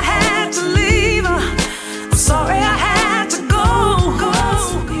sorry I had to leave. I'm sorry I had to go.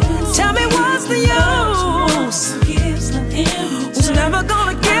 Tell me what's the use? Who's never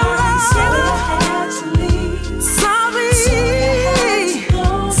gonna give love? Sorry.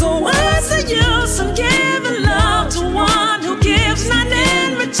 So what's the use of giving love to one who gives nothing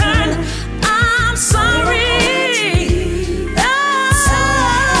in return? I'm sorry.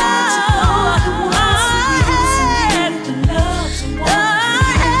 I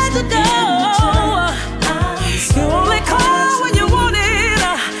had to go. You only call when you want it.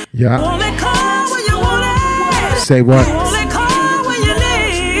 Yeah. Only call when you want it. Say what? Only call when you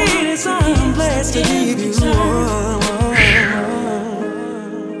need someplace to leave you.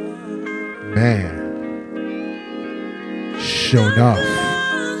 Man. Sure enough.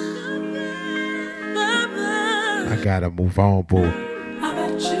 I gotta move on, boo. I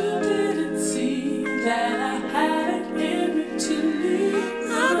bet you didn't see that I had it in me to leave.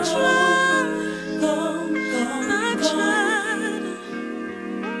 I tried.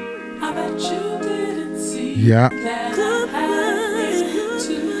 I bet you didn't see Yeah. that I had it in me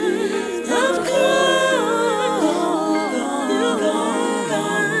to leave. Of course.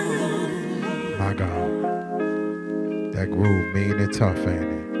 tough, ain't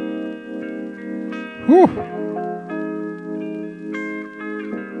it? Whew.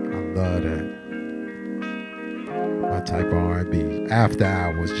 I love that. My type of R&B. After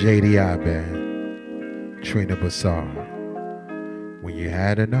Hours, JDI band. Trina Bassar. When you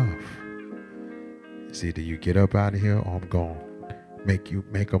had enough, it's either you get up out of here or I'm gone. Make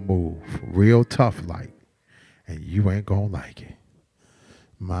a move. Real tough like. And you ain't gonna like it.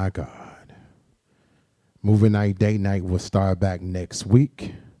 My God. Movie night, date night will start back next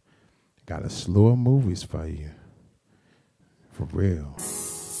week. Got a slew of movies for you. For real.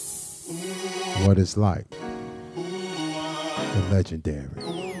 What it's like. The legendary.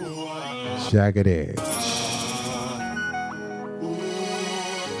 Jagged Edge.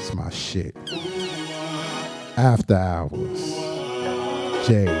 It's my shit. After Hours.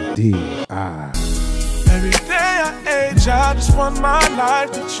 JDI. Every day I age, I just want my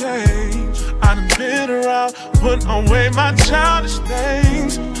life to change. I done been around, put away my childish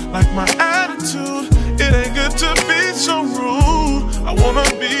things. Like my attitude, it ain't good to be so rude. I wanna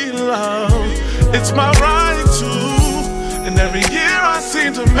be loved, it's my right to. And every year I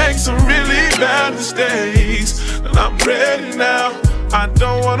seem to make some really bad mistakes. And I'm ready now, I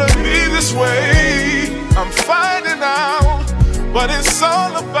don't wanna be this way. I'm finding out what it's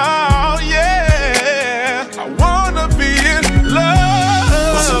all about, yeah. I wanna be in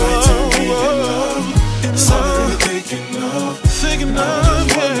love. What's it like to be in love? It's something you're thinking of. Thinking of,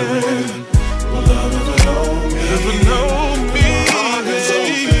 wondering, will love ever know me? Ever know me, my heart is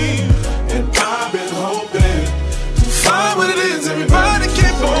open, and I've been hoping to find what it is everybody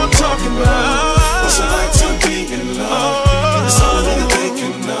keep on talking about. What's it like to be in love? It's something you're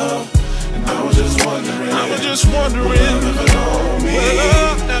thinking of, and I was just wondering, will love ever know me? Will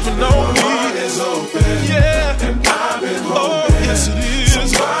love ever know my me? heart is open, Yeah, and I've been hoping. oh yes it is.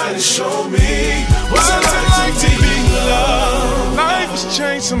 Somebody show me what's it like to be loved. Life has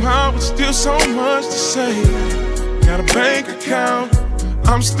changed somehow, but still so much to say. Got a bank account,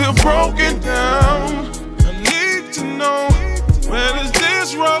 I'm still broken down. I need to know, where does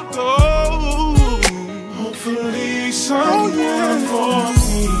this road go? Hopefully someone for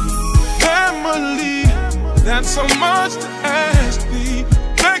me. Family, that's so much to ask thee.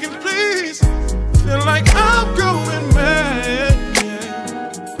 Begging please, feel like I'm going mad.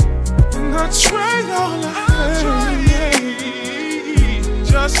 And I tried all I had,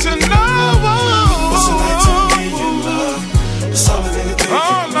 just to know what's it like to be in love. It's all I'm thinking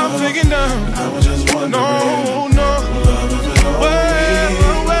all I'm thinking now. I was just wondering, No, will love ever know me?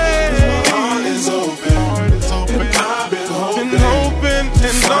 'Cause my heart is open, and I've been hoping and open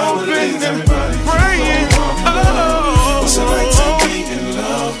and praying. what's it like to be in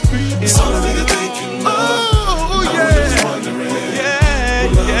love? It's all I'm thinking of. I was just wondering,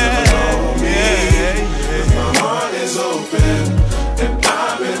 will love ever know me? 'Cause my heart is open, and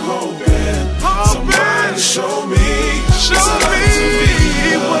I've been hoping somebody show me.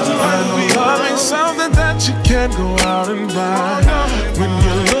 Something that you can't go out and buy. When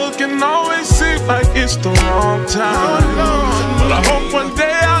you're looking, always seems like it's the wrong time. But I hope one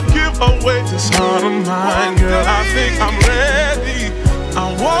day I'll give away this heart of mine. Girl, I think I'm ready. I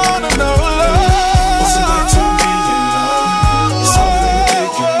wanna know love. What's it like to be in love? It's something you're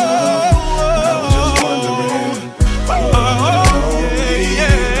thinking of, and I was just wondering, will love ever know me?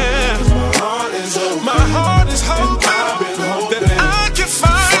 'Cause my heart is open, My heart is and hoping I've been hoping that I can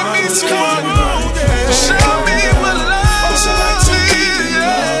find me someone. Show me what love what's it like to be in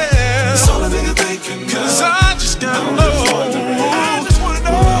love? It's all I'm thinking of. 'Cause I just gotta know. Will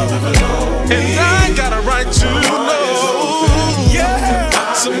love ever know me? And I got a right to know.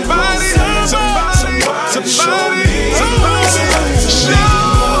 Yeah, somebody, show me love. What's it like?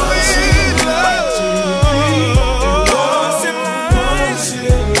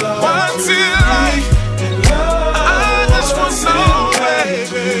 I just wanna know,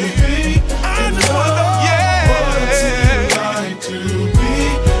 baby. I just wanna know. Yeah. What's it like to be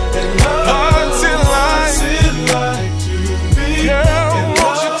in love? What's it like to be? Girl,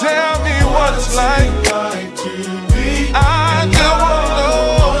 won't you tell me what it's like? I just wanna know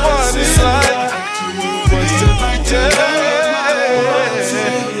what it's like. What's it like to be?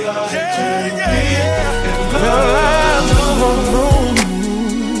 Well, I just wanna know.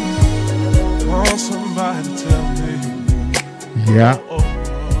 Want somebody to tell me. Yeah.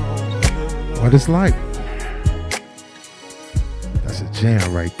 What it's like. That's a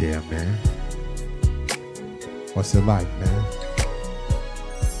jam right there, man. What's it like, man?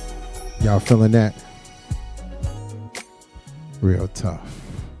 Y'all feeling that? Real tough.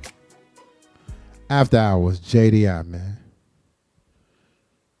 After Hours, JDI, man.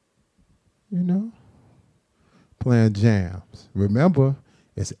 You know? playing jams. Remember,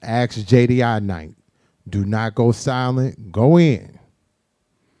 it's Ask JDI night. Do not go silent. Go in.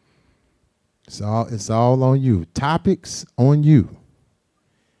 It's all on you. Topics on you.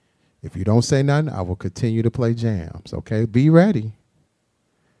 If you don't say nothing, I will continue to play jams. Okay? Be ready.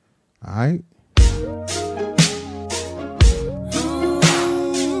 All right?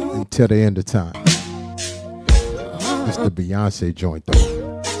 Until the end of time. It's the Beyonce joint, though.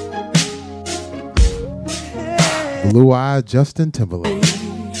 Blue Eye Justin Timberlake.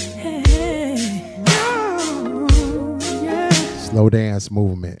 Slow dance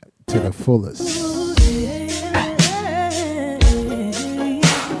movement to the fullest.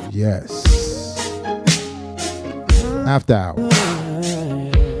 Yes. After hours.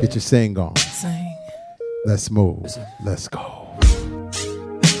 Get your sing on. Let's move. Let's go.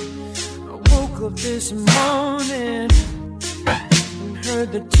 I woke up this morning and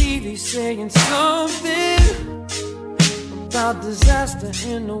heard the TV saying something about disaster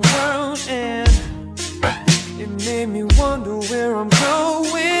in the world, and it made me wonder where I'm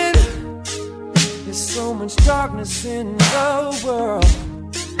going. There's so much darkness in the world,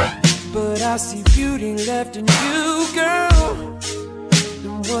 but I see beauty left in you, girl.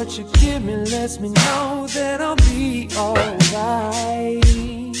 And what you give me lets me know that I'll be alright.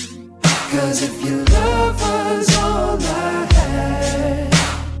 Cause if your love was all I had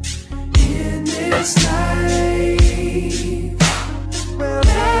in this life, well,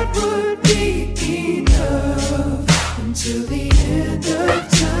 that would be enough until the end of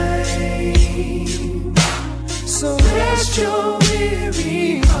time. So rest your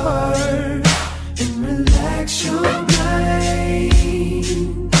weary heart and relax your mind.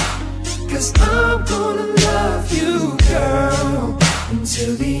 Cause I'm gonna love you, girl,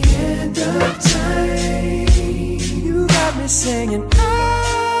 until the end of time. You got me singing, oh,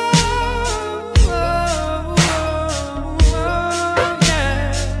 oh, oh, oh,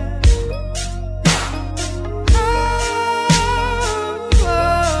 yeah. Oh,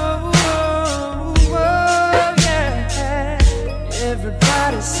 oh, oh, oh, yeah.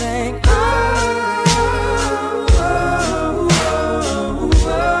 Everybody sing, oh, oh, oh,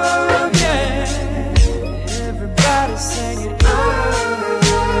 oh, yeah. Everybody singing, oh,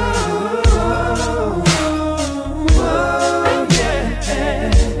 oh,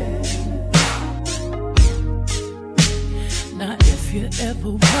 yeah. Now if you're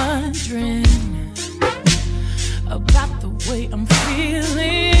ever wondering about the way I'm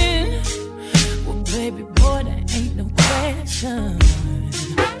feeling, well, baby boy, there ain't no question.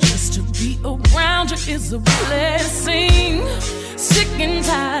 Just to be around you is a blessing. Sick and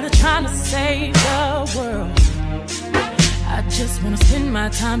tired of trying to save the world. I just wanna spend my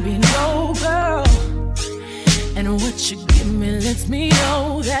time being your girl. And what you give me lets me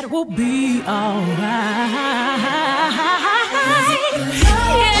know that we'll be alright.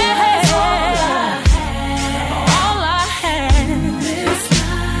 Yeah. All I had in this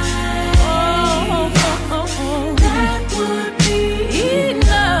life, that would be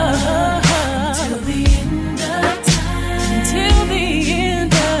enough until the end of time. Until the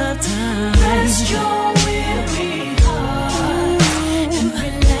end of time. Rest your weary heart and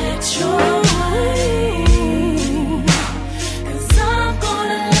relax your mind. Cause I'm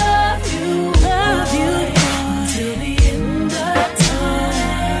gonna love you until the end of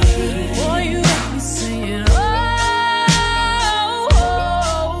time. Boy, you got me saying, oh,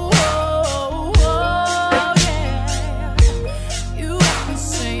 oh, oh, oh, yeah. You got me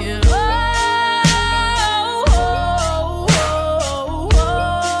saying, oh, oh,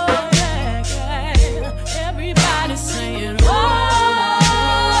 oh, yeah. Everybody saying, oh,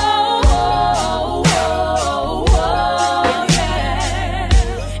 yeah.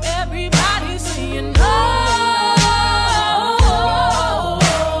 Everybody saying, oh,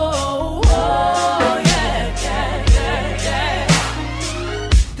 yeah.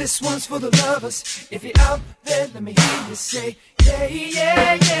 This one's for the lovers. If you're out there, let me hear you say, yeah,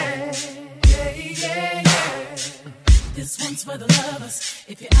 yeah, yeah, yeah, yeah, yeah. This one's for the lovers.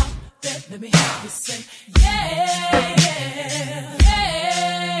 If you're out there, let me hear you say, yeah, yeah, yeah,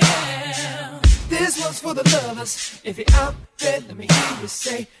 yeah. This one's for the lovers. If you're out there, let me hear you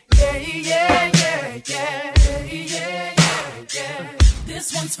say, yeah, yeah, yeah, yeah, yeah, yeah, yeah.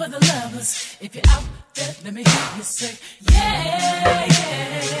 This one's for the lovers. If you're out there, let me hear you say, yeah, yeah,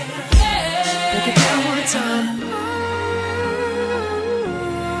 yeah. Break it down one time.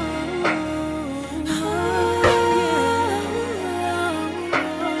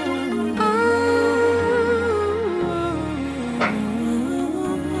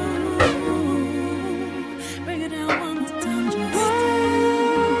 Break it down one more time, just.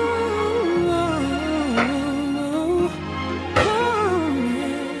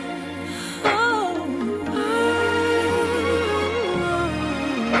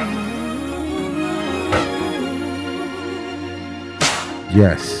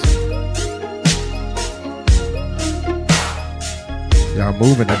 Yes. Y'all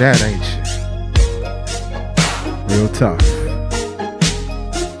moving to that, ain't you? Real tough.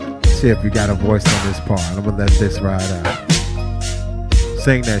 See if you got a voice on this part. I'm gonna let this ride out.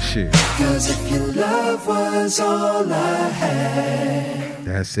 Sing that shit. Cause if your love was all I had,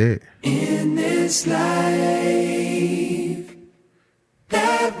 that's it. In this life,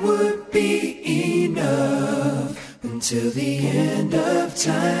 that would be enough until the end of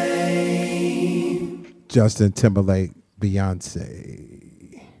time. Justin Timberlake,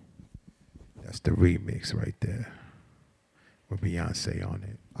 Beyonce. That's the remix right there. With Beyonce on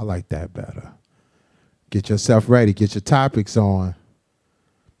it. I like that better. Get yourself ready. Get your topics on.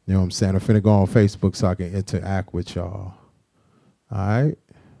 You know what I'm saying? I'm finna go on Facebook so I can interact with y'all. All right?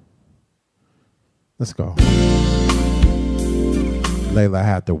 Let's go. Layla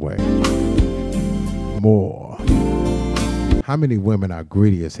Hathaway. More. How many women are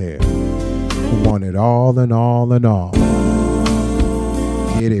greedy as hell? Who want it all and all and all?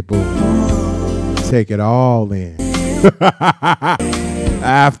 Get it, boo. Take it all in.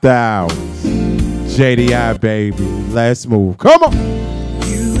 After Hours. JDI, baby. Let's move. Come on.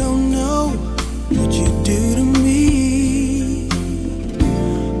 You don't know what you do to me.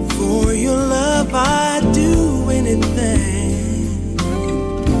 For your love, I'd do anything.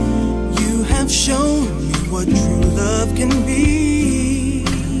 You have shown me what true love can be.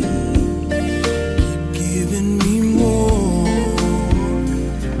 Keep giving me more.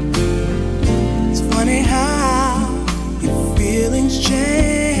 It's funny how your feelings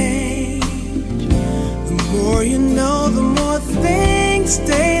change. The more you know, the more things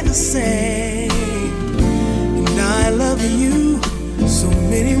stay the same. And I love you so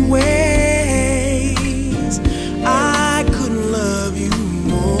many ways. I couldn't love you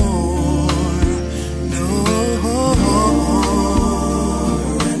more. No,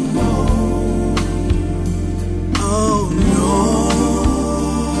 and more. Oh, no,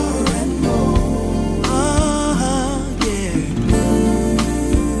 and more. Yeah.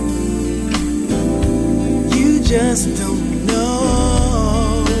 You just don't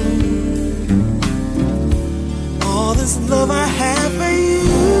know all this love I have for you.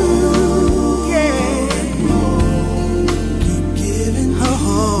 Yeah. Keep giving.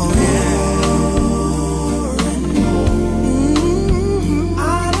 Oh, yeah.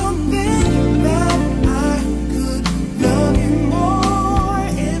 I don't think that I could love you more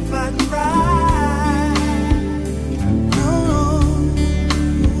if I tried. No.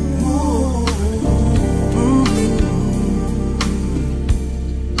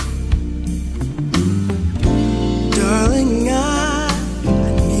 Darling, I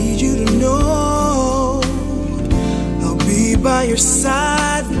need you to know I'll be by your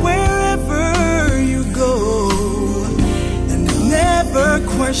side wherever you go. And never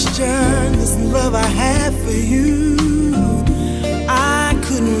question this love I have for you. I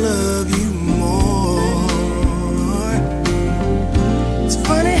couldn't love you more. It's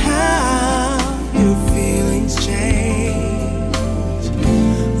funny how your feelings change.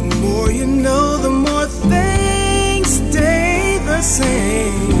 The more you know, the more things stay the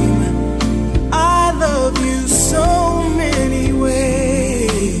same. I love you so many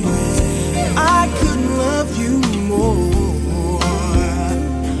ways. I couldn't love you more.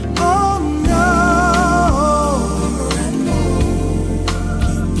 Oh no,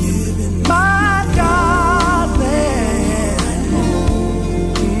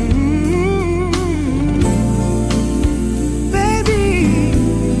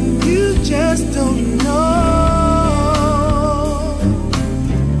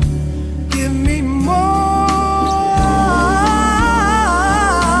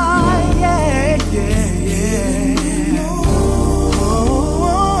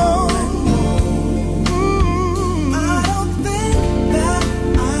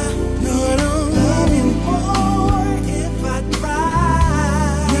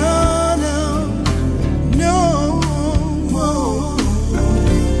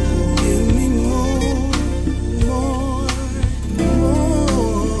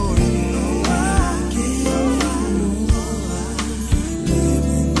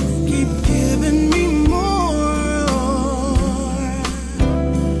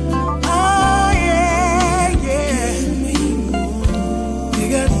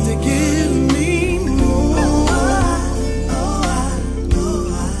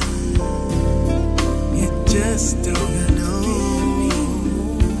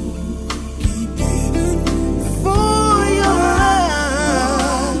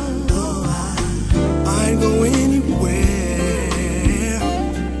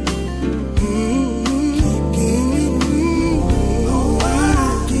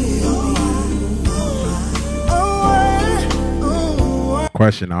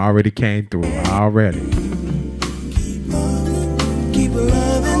 Question already came through. Already. Keep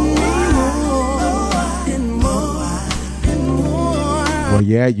loving me more and more and more. Well,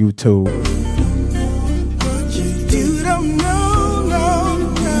 yeah, YouTube. You don't know, no,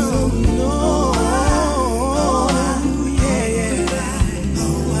 no, no. Yeah, yeah.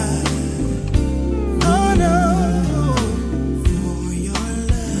 Oh, no.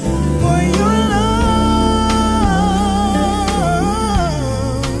 For your love,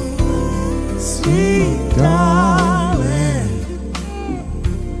 sweet darling.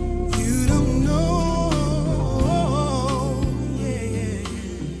 You don't know. Yeah, yeah.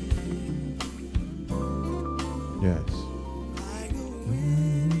 Yes.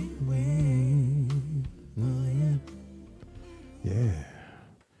 Yeah.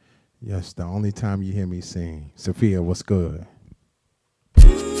 Yes, the only time you hear me sing. Sophia, what's good?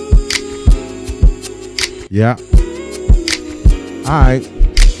 Yeah. All right.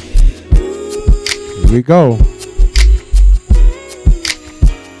 Here we go.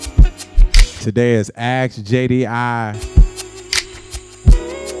 Today is Ask JDI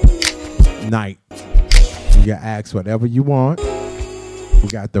night. You can ask whatever you want. We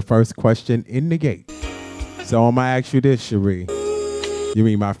got the first question in the gate. So I'm gonna ask you this, Cherie. You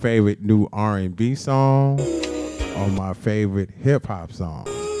mean my favorite new R&B song or my favorite hip hop song?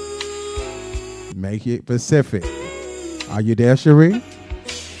 Make it specific. Are you there, Cherie?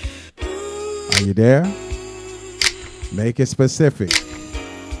 Are you there? Make it specific.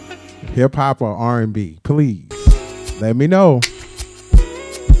 Hip hop or R&B, please. Let me know.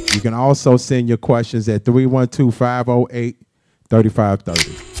 You can also send your questions at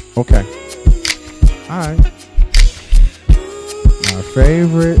 312-508-3530. Okay. All right. My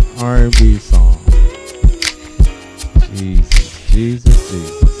favorite R&B song. Jesus, Jesus,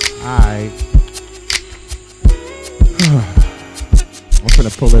 Jesus. All right. I'm going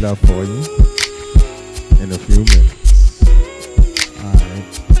to pull it up for you in a few minutes. All right.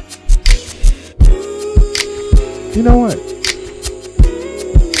 You know what?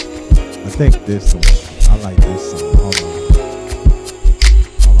 I think this one. I like this song. Hold on.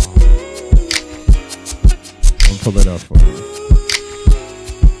 I'm pull it up for you.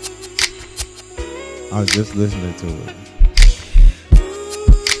 I was just listening to it.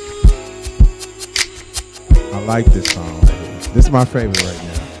 I like this song right here. This is my favorite right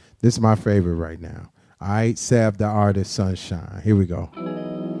now. This is my favorite right now. All right, Sav the artist, Sunshine. Here we go.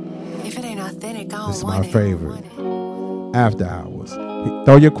 If it ain't authentic, I don't This is want my it. favorite. After Hours.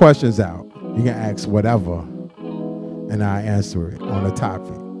 Throw your questions out. You can ask whatever, and I answer it on the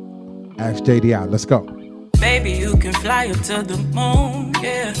topic. Ask JDI. Let's go. Baby, you can fly up to the moon,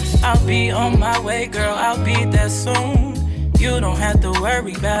 yeah. I'll be on my way, girl, I'll be there soon. You don't have to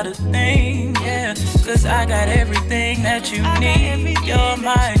worry about a thing, yeah. Cause I got everything that you need. You're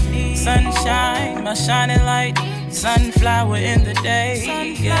my sunshine, my shining light. Sunflower in the day,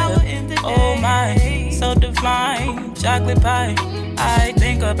 yeah. Oh my, so divine. Chocolate pie, I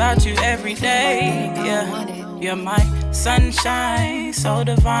think about you every day, yeah. You're my sunshine, so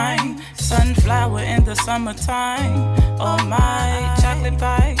divine. Sunflower in the summertime. Oh my, chocolate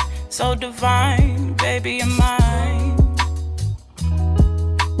pie, so divine. Baby, you're mine.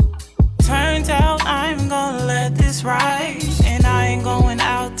 Turns out I'm gonna let this ride. And I ain't going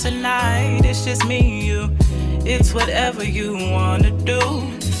out tonight. It's just me and you. It's whatever you wanna do.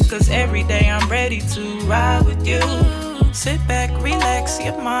 Cause every day I'm ready to ride with you. Sit back, relax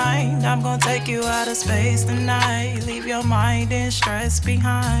your mind. I'm gonna take you out of space tonight. Leave your mind and stress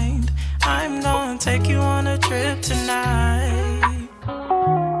behind. I'm gonna take you on a trip tonight.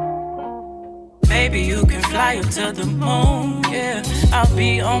 Baby, you can fly up to the moon, yeah. I'll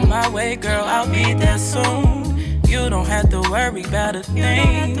be on my way, girl, I'll be there soon. You don't have to worry about a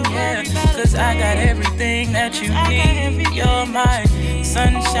thing, yeah. Cause I got everything that you need. You're my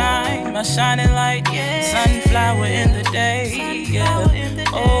sunshine, my shining light. Sunflower in the day, yeah.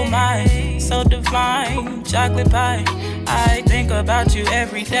 Oh my, so divine. Chocolate pie, I think about you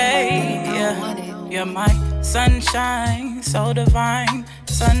every day, yeah. You're my sunshine, so divine.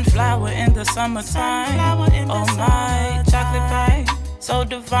 Sunflower in the summertime. Oh my, chocolate pie, so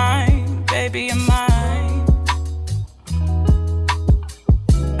divine. Baby, you're mine.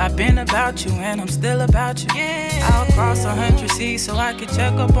 I've been about you and I'm still about you. I'll cross 100 seas so I can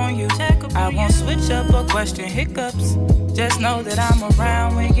check up on you. I won't switch up or question hiccups. Just know that I'm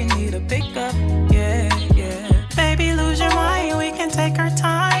around when you need a pickup. Yeah, yeah. Baby, lose your mind, we can take our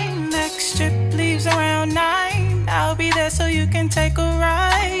time. Next trip leaves around 9. I'll be there so you can take a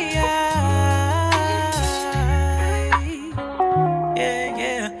ride. Yeah,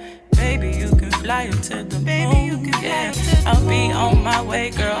 yeah. Baby, you can fly you to the moon. Yeah, I'll be on my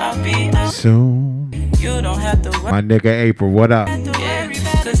way, girl. I'll be soon. You don't have to worry. My nigga April, what up? Yeah,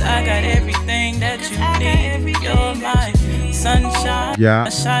 cause I got everything that you need. You're my sunshine, yeah.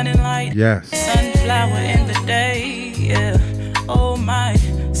 A shining light, yes. Sunflower in the day, yeah. Oh my,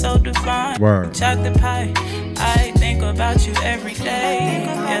 so divine. Word. Chocolate pie, I think about you every day.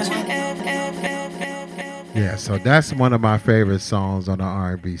 Yeah, so that's one of my favorite songs on the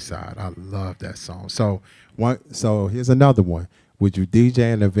R&B side. I love that song. So here's another one. Would you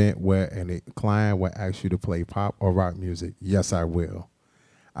DJ an event where a client would ask you to play pop or rock music? Yes, I will.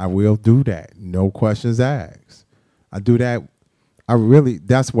 I will do that. No questions asked. I do that.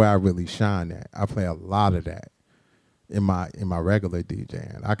 That's where I really shine at. I play a lot of that in my regular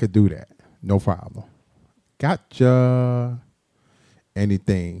DJing. I could do that. No problem. Gotcha.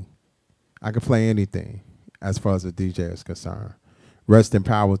 Anything. I could play anything as far as the DJ is concerned. Rest in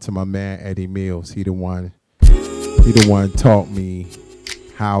power to my man Eddie Mills. He the one taught me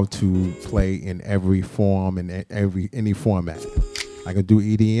how to play in every form and any format. I can do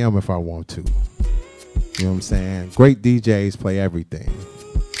EDM if I want to. You know what I'm saying? Great DJs play everything.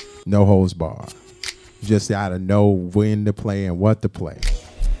 No holds barred. You just gotta know when to play and what to play.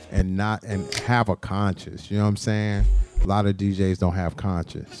 And have a conscience. You know what I'm saying? A lot of DJs don't have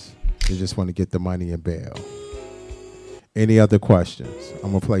conscience. They just want to get the money and bail. Any other questions?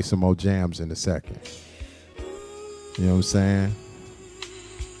 I'm gonna play some more jams in a second. You know what I'm saying?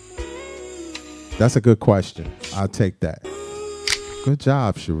 That's a good question. I'll take that. Good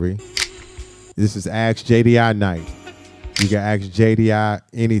job, Cherie. This is Ask JDI Night. You can ask JDI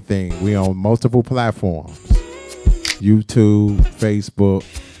anything. We on multiple platforms. YouTube, Facebook,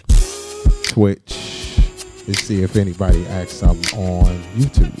 Twitch. Let's see if anybody asks something on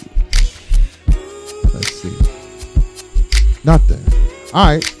YouTube. Let's see. Nothing. All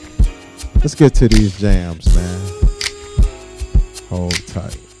right. Let's get to these jams, man. Hold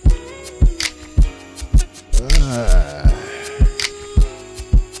tight.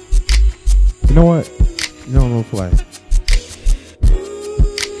 You know what? You know what I'm gonna play?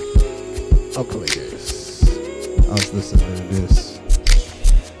 I'll play this. I was listening to this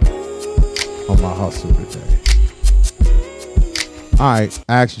on my hustle today. All right,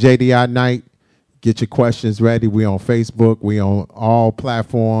 Ask JDI Night. Get your questions ready. We on Facebook. We on all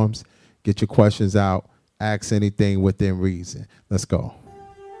platforms. Get your questions out. Ask anything within reason. Let's go.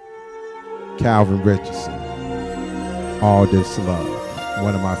 Calvin Richardson. All This Love.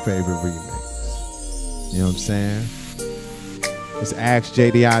 One of my favorite remixes. You know what I'm saying? It's Ask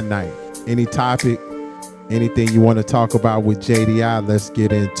JDI Night. Any topic, anything you want to talk about with JDI, let's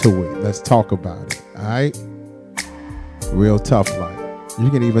get into it. Let's talk about it. All right? Real tough life. You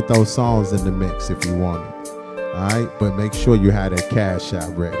can even throw songs in the mix if you want it. All right? But make sure you have that cash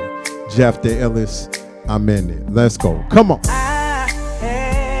out ready. Jeff the Illest, I'm in it. Let's go. Come on. I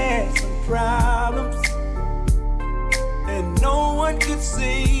had some problems and no one could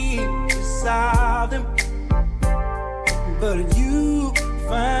seem to solve them. But you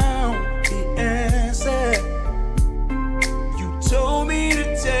found the answer. You told me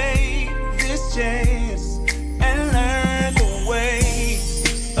to take this chance and learn the way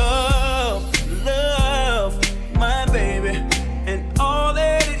of love, my baby, and all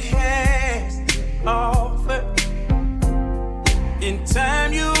that it has to offer. In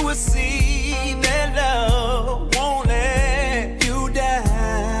time you will see that love won't let you down.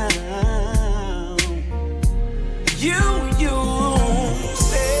 You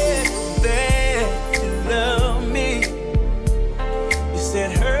said that you love me. You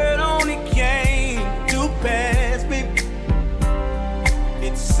said hurt only came to pass me.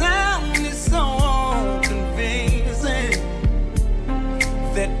 It sounded so convincing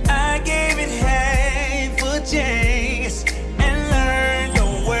that I gave it half a chance and learned the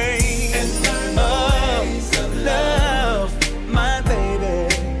ways of love, my baby.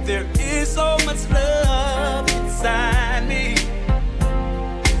 There is so much love inside me,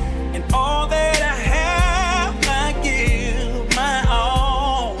 and all that I have, I give my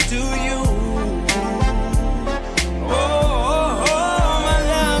all to you. Oh, my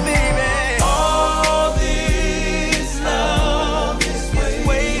love, baby. All this love is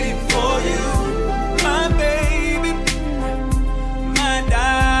waiting for you, my baby.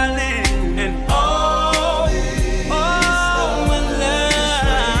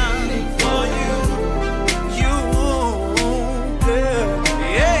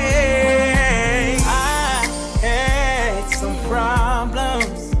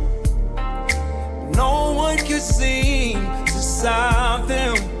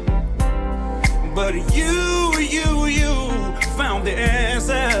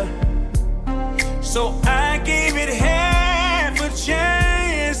 So I gave it half a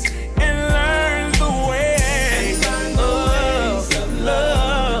chance and learned the way of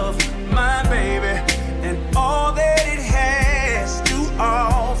love, my baby, and all that it has to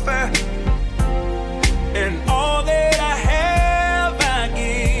offer. And all that I have, I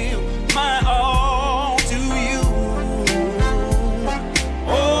give my all to you.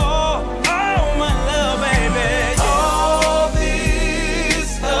 Oh, my love, baby. All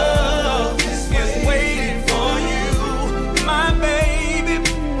this love is waiting for you, my baby,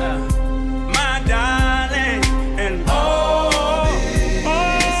 my darling. And all my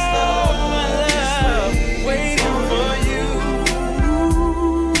love waiting for you.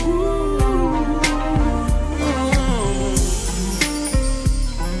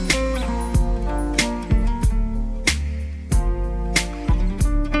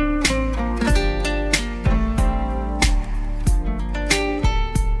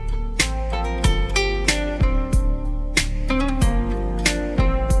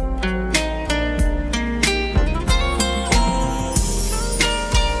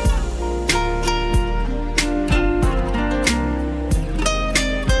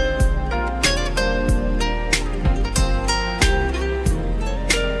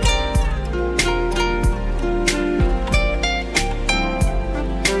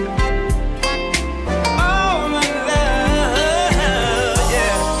 Oh, my love,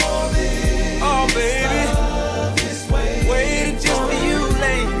 yeah. Oh, baby, waiting just for you,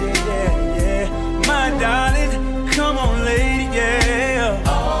 lady, yeah. My darling, come on, lady, yeah.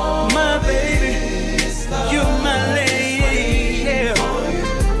 My baby, you're my lady, yeah.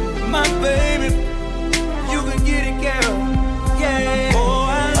 My baby, you can get it, girl, yeah. Oh,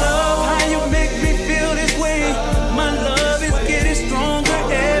 I love how you make me feel this way. My love is getting stronger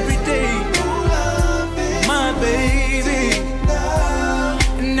every day, my baby.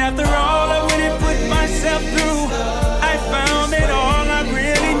 And after all I went and put myself through, I found that all I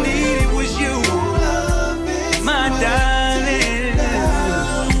really needed was you, my darling.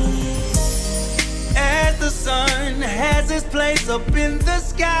 As the sun has its place up in the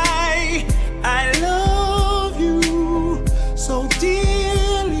sky, I love you so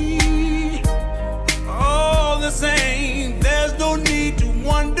dearly. All the same, there's no need to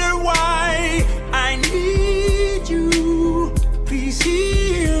wonder why. I need you, please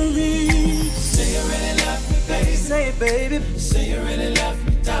hear me. Say you really love me, baby. Say it, baby. Say you really love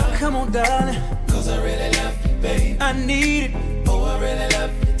me, darling. Come on, darling. 'Cause I really love you, baby. I need it. Oh, I really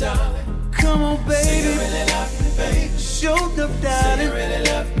love you, darling. Come on, Say you baby. really love me, baby. Show up, Say you darling. really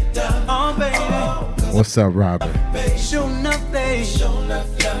love me, darling. Oh, baby. What's up, Robert? Show enough, baby. Show enough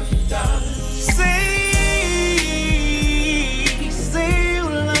love, darling. Say you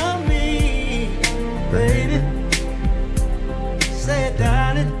love me, baby. Say it,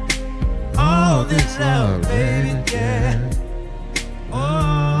 darling. All this love, baby, yeah.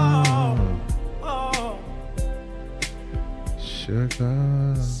 Oh,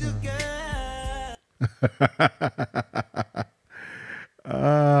 Sugar. sugar.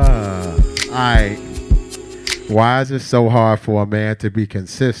 All right. Why is it so hard for a man to be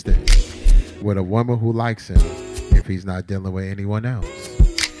consistent with a woman who likes him if he's not dealing with anyone else?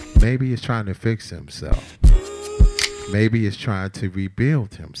 Maybe he's trying to fix himself. Maybe he's trying to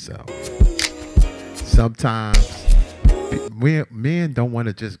rebuild himself. Sometimes men don't want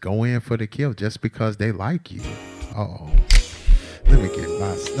to just go in for the kill just because they like you. Uh-oh.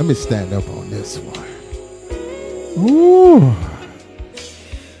 Let me stand up on this one. Ooh.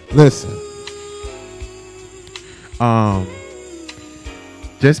 Listen.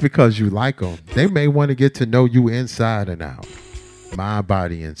 Just because you like them, they may want to get to know you inside and out. Mind,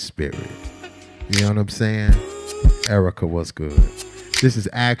 body, and spirit. You know what I'm saying? Erica, what's good? This is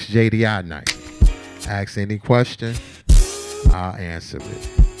Ask JDI night. Ask any question, I'll answer it.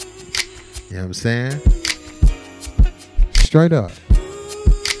 You know what I'm saying? Straight up.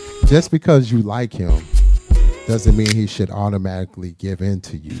 Just because you like him doesn't mean he should automatically give in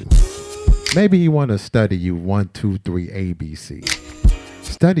to you. Maybe he want to study you 1, 2, 3, ABC.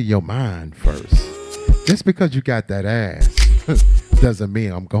 Study your mind first. Just because you got that ass doesn't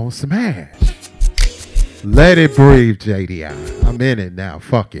mean I'm gonna smash. Let it breathe, JDI. I'm in it now.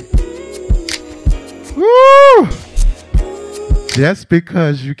 Fuck it. Woo! Just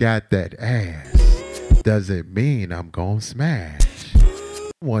because you got that ass doesn't mean I'm gonna smash.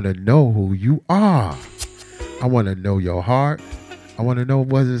 I want to know who you are. I want to know your heart. I want to know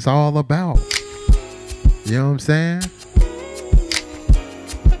what it's all about. You know what I'm saying?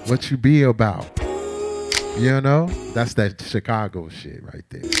 What you be about. You know? That's that Chicago shit right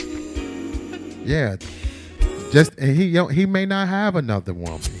there. Yeah. And he may not have another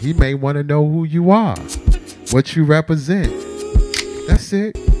woman. He may want to know who you are, what you represent. That's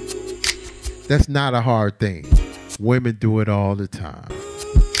it. That's not a hard thing. Women do it all the time.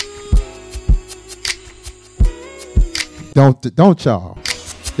 Don't y'all?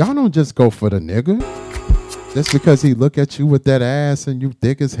 Y'all don't just go for the nigga. Just because he look at you with that ass and you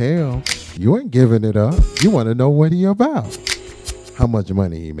thick as hell, you ain't giving it up. You want to know what he about. How much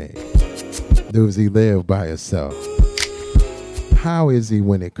money he made. Does he live by himself? How is he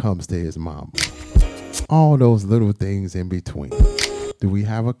when it comes to his mama? All those little things in between. Do we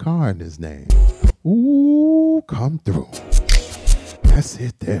have a car in his name? Ooh, come through. That's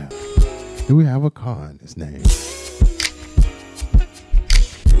it there. Do we have a car in his name?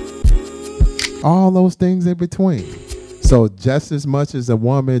 All those things in between. So just as much as a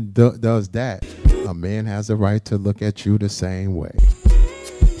woman does that, a man has a right to look at you the same way.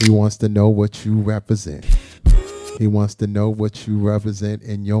 He wants to know what you represent. He wants to know what you represent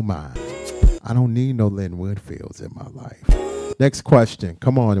in your mind. I don't need no Lynn Woodfields in my life. Next question.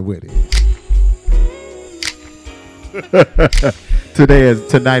 Come on with it.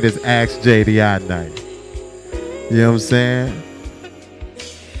 Tonight is Ask JDI night. You know what I'm saying?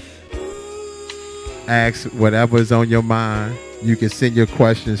 Ask whatever's on your mind. You can send your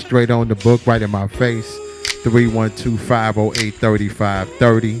questions straight on the book right in my face.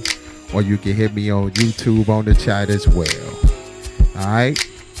 312-508-3530. Or you can hit me on YouTube on the chat as well. Alright?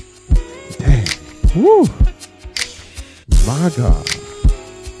 Damn. Woo. My God.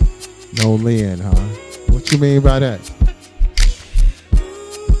 No Lynn, huh? What you mean by that?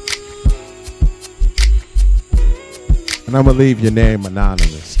 And I'm going to leave your name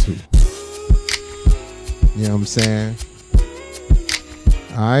anonymous too. You know what I'm saying?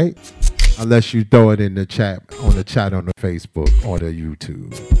 Alright? Unless you throw it in the chat on the Facebook or the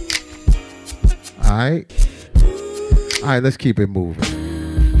YouTube. Alright? Alright, let's keep it moving.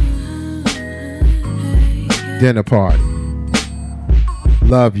 Dinner party.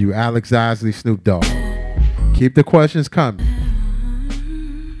 Love you, Alex Isley, Snoop Dogg. Keep the questions coming.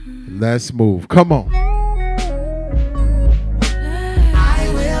 Let's move. Come on.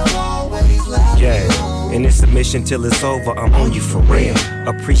 Yeah. And it's a mission till it's over, I'm on you for real.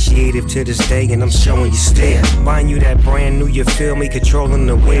 Appreciative to this day, and I'm showing you still. Buying you that brand new, you feel me, controlling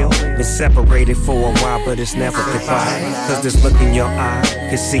the wheel. Been separated for a while, but it's never goodbye. Cause this look in your eye,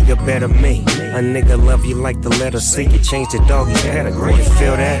 can see a better me. A nigga love you like the letter C, you changed the doggy's pedigree. You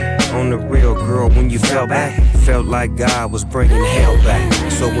feel that? On the real, girl, when you fell back, felt like God was bringing hell back.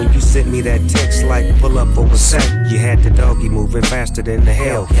 So when you sent me that text like pull up for a sec, you had the doggy moving faster than the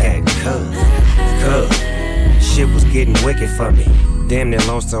Hellcat. Cuz shit was getting wicked for me. Damn near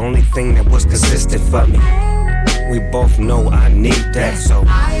lost the only thing that was consistent for me. We both know I need that, so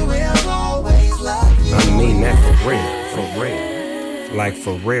I will always love you. I mean that for real. Like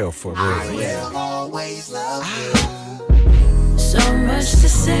for real. I will always love you. So much to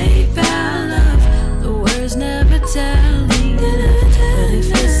say about love, the words never telling. But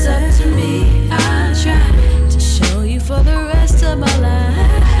if it's up to me, I'll try to show you for the rest of my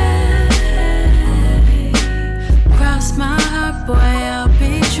life. Cross my heart, boy, I'll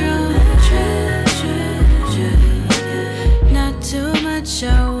be true. Not too much,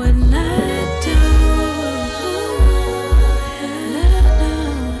 I would not do.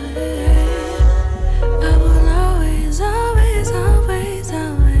 I will always.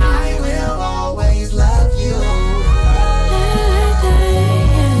 I will always love you.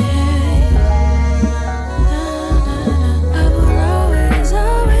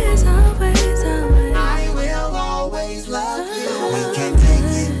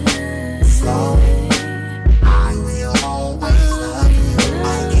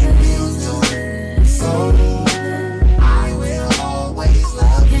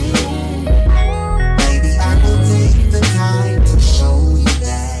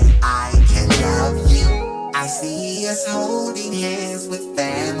 Holding hands with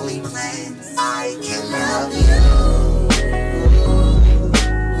family plans. I can love you.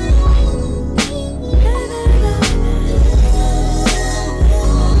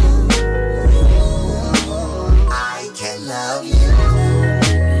 I can love you.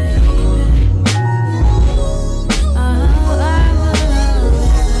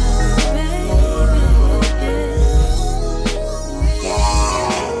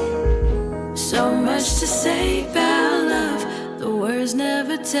 So much to say about love, the words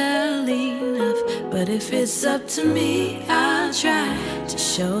never tell enough. But if it's up to me, I'll try to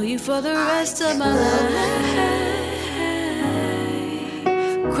show you for the rest of my life.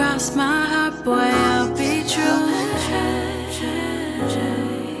 Cross my heart, boy, I'll be true.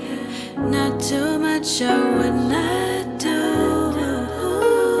 Not too much, I would not do.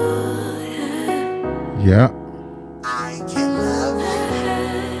 Yeah. I can love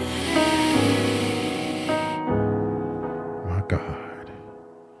My God.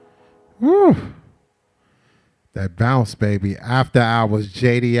 Woo. That bounce, baby. After Hours,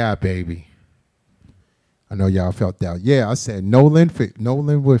 JDI, baby. I know y'all felt that. Yeah, I said Nolan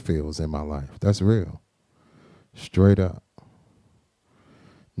Whitfield's in my life. That's real. Straight up.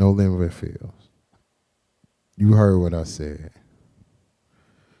 Nolan Whitfield. You heard what I said.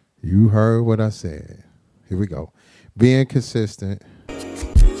 You heard what I said. Here we go. Being consistent.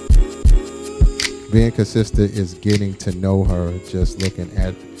 Being consistent is getting to know her. Just looking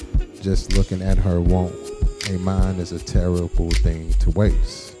at her won't. A mind is a terrible thing to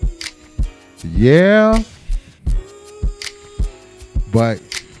waste. Yeah. But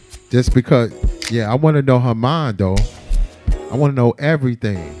just because, I want to know her mind though. I want to know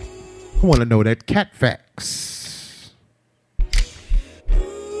everything. I want to know that cat facts.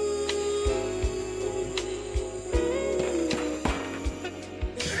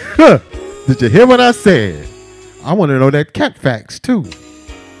 Did you hear what I said? I want to know that cat facts too.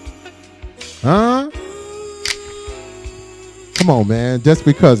 Huh? Come on, man. Just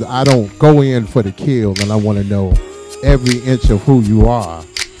because I don't go in for the kill and I want to know every inch of who you are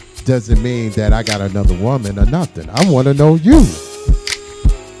doesn't mean that I got another woman or nothing. I want to know you.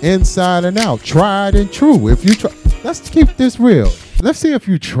 Inside and out. Tried and true. If you try, let's keep this real. Let's see if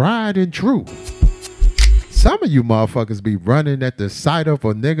you tried and true. Some of you motherfuckers be running at the sight of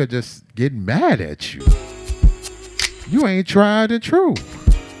a nigga just getting mad at you. You ain't tried and true.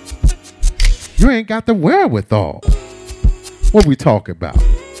 You ain't got the wherewithal. What we talking about?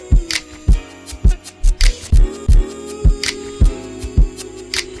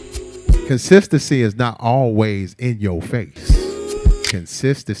 Consistency is not always in your face.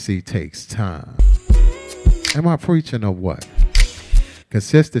 Consistency takes time. Am I preaching or what?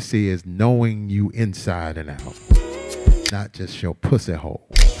 Consistency is knowing you inside and out, not just your pussy hole.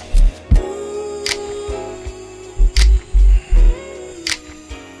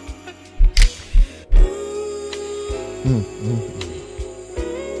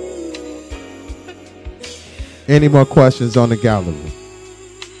 Any more questions on the gallery?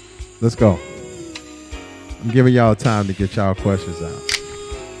 Let's go. I'm giving y'all time to get y'all questions out.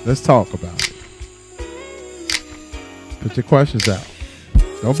 Let's talk about it. Put your questions out.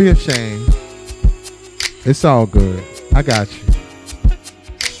 Don't be ashamed. It's all good. I got you.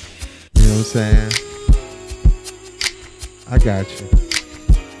 You know what I'm saying? I got you.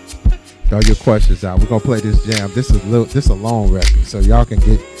 Throw your questions out. We're gonna play this jam. This is a long record, so y'all can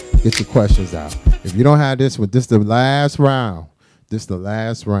get your questions out. If you don't have this one, this is the last round. This is the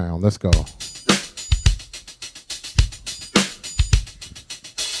last round. Let's go.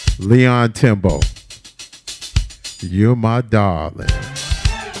 Leon Timbo. You're my darling.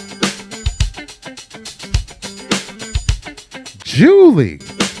 Julie.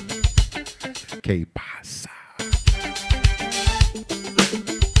 Que pasa?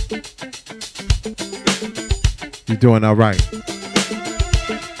 You doing all right?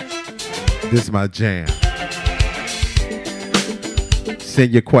 This is my jam.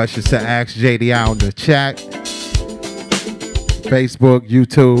 Send your questions to Ask JDI on the chat. Facebook,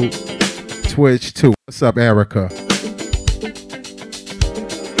 YouTube, Twitch too. What's up, Erica?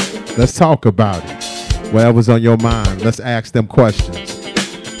 Let's talk about it. Whatever's on your mind, let's ask them questions.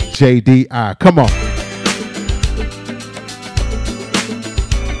 JDI, come on.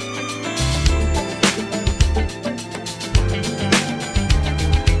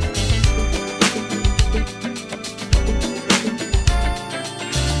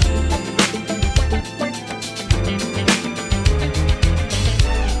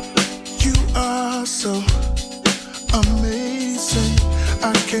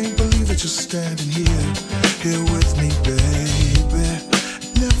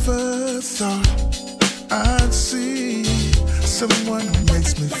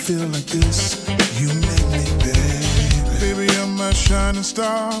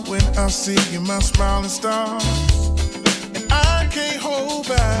 See you, my smiling stars, and I can't hold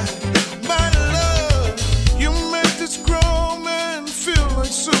back my love. You make this grown man feel like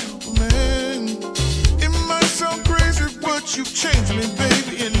Superman. It might sound crazy, but you changed me,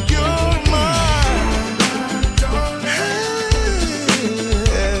 baby, and you're mine, darling.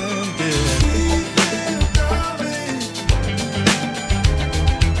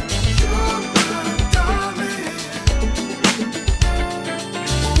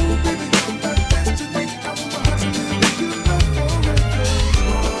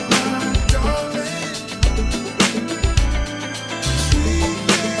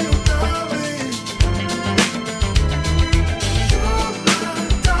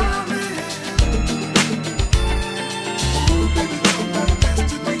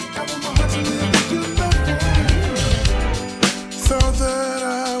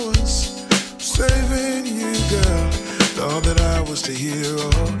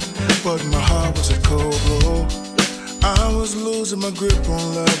 but my heart was a cold blow. I was losing my grip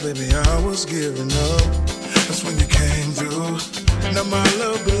on love, baby, I was giving up. That's when you came through. Now my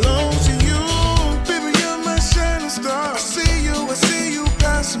love belongs to you. Baby, you're my shining star. I see you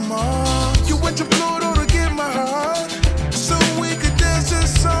passing by. You went to Pluto to get my heart, so we could dance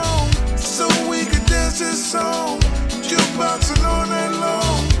this song, so we could dance this song. Jukeboxing all night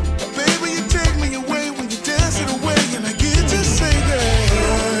long. Baby, you take me away when you dance it away, and I get to say that.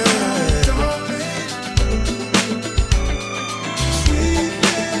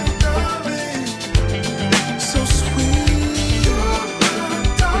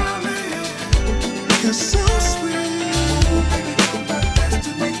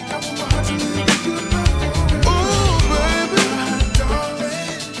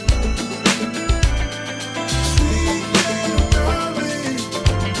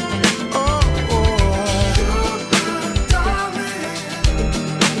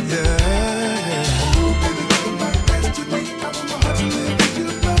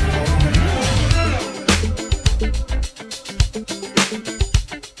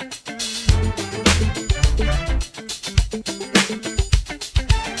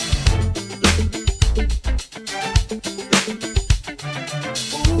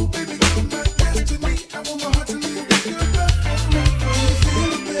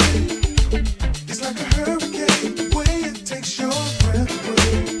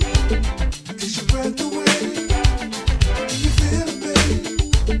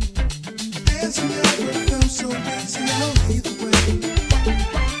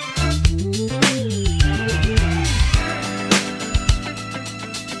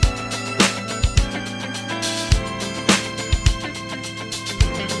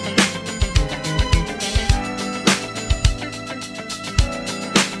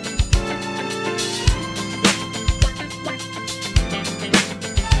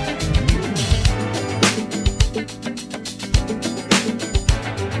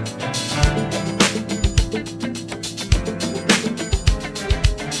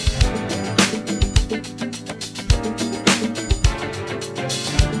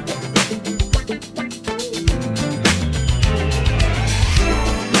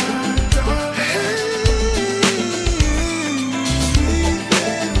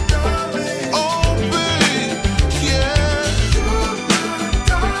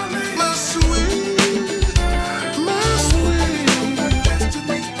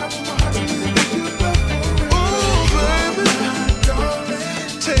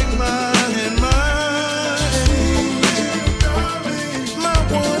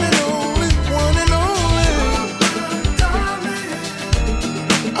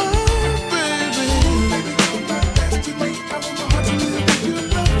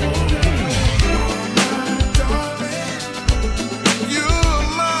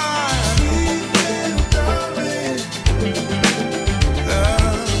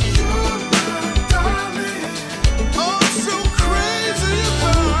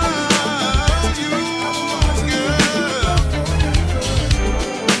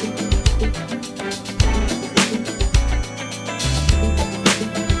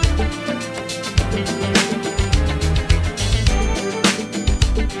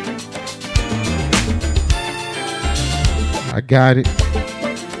 Got it.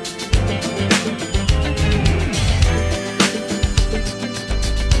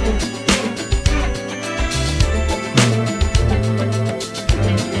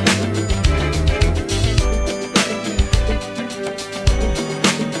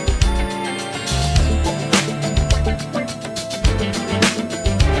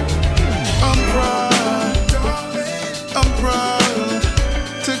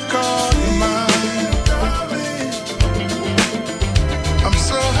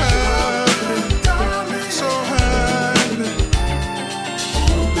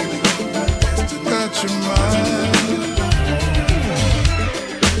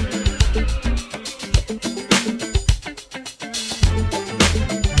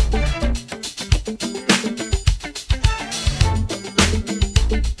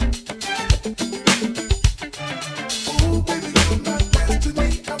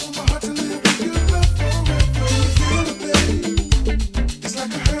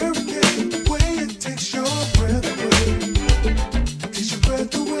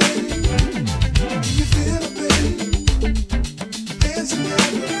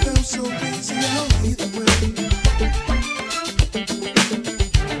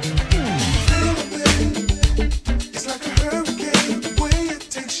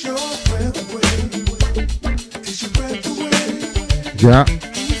 Yeah.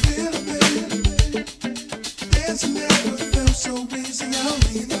 It's never felt so easy. I'll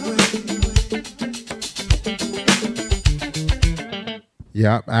leave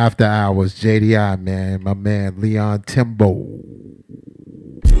Yep, After Hours, JDI, man. My man, Leon Timbo.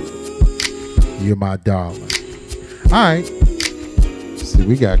 You're my darling. All right. See,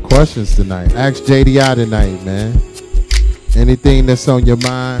 we got questions tonight. Ask JDI tonight, man. Anything that's on your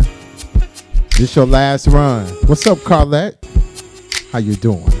mind. This your last run. What's up, Carlette? How you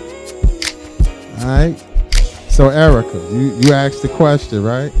doing? All right. So, Erica, you asked the question,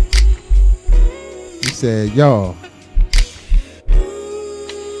 right? You said, yo.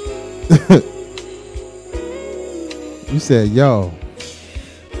 You said, yo.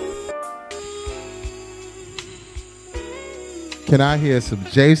 Can I hear some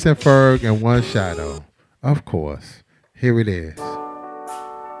Jason Ferg and One Shadow? Of course. Here it is.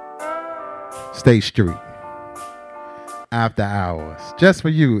 State Street. After Hours. Just for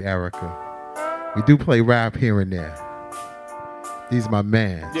you, Erica. We do play rap here and there. These my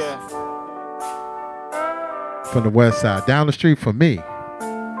mans. Yeah. From the west side. Down the street from me.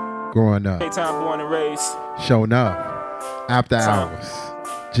 Growing up. Daytime born and raised. Showing up. After Hours.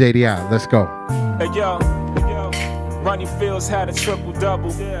 JDI, let's go. Hey yo. Ronnie Fields had a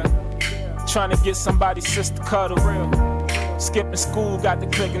triple-double. Trying to get somebody's sister cuddle. Skipping school, got the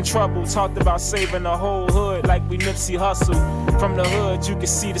clique in trouble. Talked about saving the whole hood like we Nipsey Hussle. From the hood, you can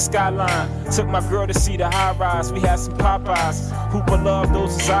see the skyline. Took my girl to see the high rise. We had some Popeyes. Hooper love,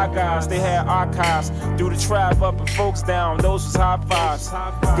 those was our guys. They had archives. Threw the trap up and folks down, those was high fives.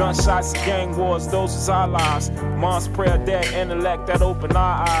 Gunshots and gang wars, those was our lives. Mom's prayer, dad intellect, that opened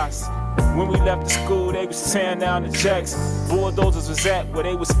our eyes. When we left the school, they was tearing down the jacks. Bulldozers was at where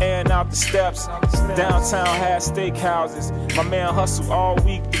they was airing out the steps. Downtown had steakhouses. My man hustled all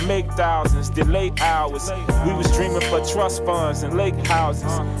week to make thousands. Did late hours. We was dreaming for trust funds and lake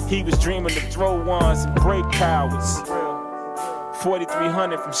houses. He was dreaming to throw ones and break cowards.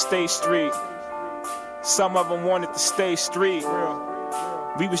 4300 from State Street. Some of them wanted to stay street.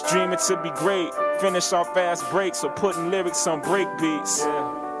 We was dreaming to be great. Finish our fast breaks or putting lyrics on break beats.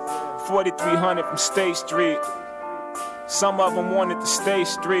 4300 from State Street. Some of them wanted to stay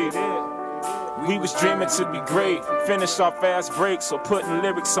street. We was dreaming to be great. Finish our fast breaks or putting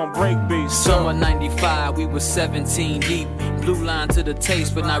lyrics on break beats. Summer 95, we was 17 deep. Blue line to the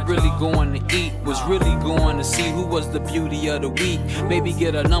taste, but not really going to eat. Was really going to see who was the beauty of the week. Maybe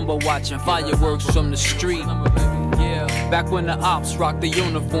get a number watching fireworks from the street. Back when the ops rocked the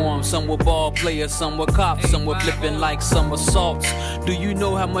uniform. Some were ball players, some were cops, some were flipping like some assaults. Do you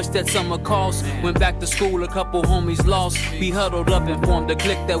know how much that summer cost? Went back to school, a couple homies lost. We huddled up and formed a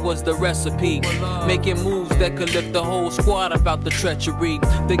clique that was the recipe. Making moves that could lift the whole squad about the treachery.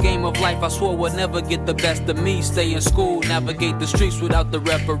 The game of life I swore would never get the best of me. Stay in school, navigate the streets without the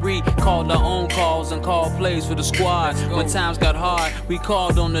referee. Called our own calls and called plays for the squad. When times got hard, we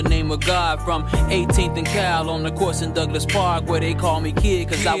called on the name of God. From 18th and Cal on the course in Douglas Park, where they call me kid,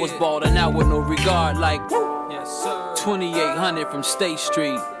 cause I was balling out with no regard. Like 2800 from State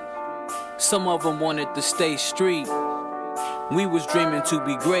Street. Some of them wanted to stay street. We was dreaming to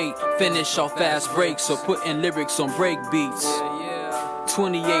be great. Finish off fast breaks or putting lyrics on break beats.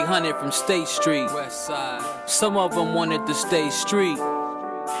 2800 from State Street. Some of them wanted to stay street.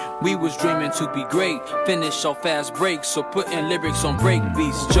 We was dreaming to be great. Finish off fast breaks or putting lyrics on break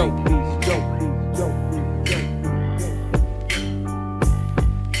beats. Joke.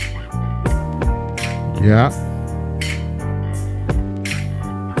 Yeah.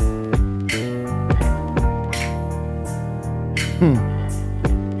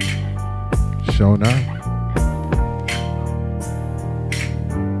 Showing up.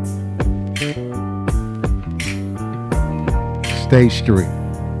 State Street.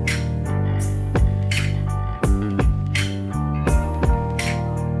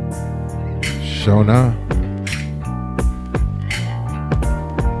 Showing up.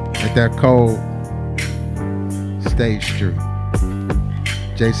 Ain't that cold? State Street.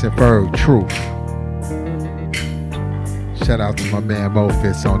 Jason Ferg, Truth. Shout out to my man Mo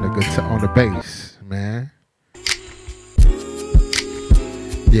Fitz on the guitar, on the bass, man.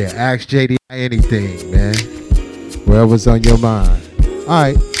 Yeah, ask JD anything, man. Whatever's on your mind. All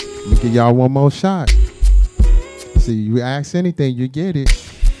right, let me give y'all one more shot. See, you ask anything, you get it.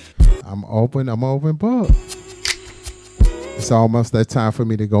 I'm open book. It's almost that time for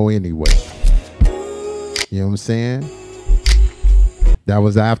me to go anyway. You know what I'm saying? That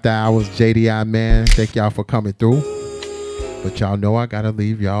was After Hours, JDI, man. Thank y'all for coming through. But y'all know I gotta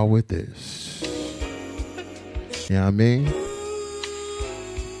leave y'all with this. You know what I mean?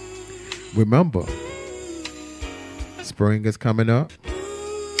 Remember, spring is coming up.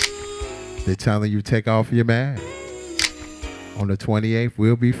 They're telling you take off your mask. On the 28th,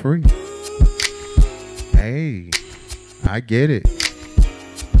 we'll be free. Hey, I get it.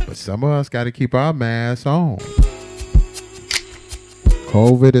 But some of us got to keep our masks on.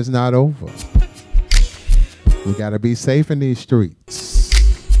 COVID is not over. We got to be safe in these streets.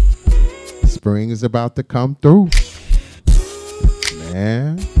 Spring is about to come through.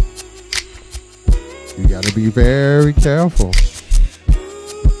 Man, you got to be very careful.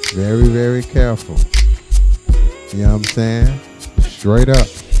 Very, very careful. You know what I'm saying? Straight up.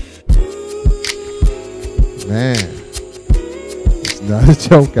 Man, it's not a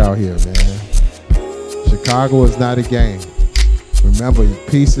joke out here, man. Chicago is not a game. Remember,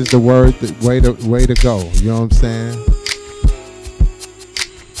 peace is the word, the way to go. You know what I'm saying?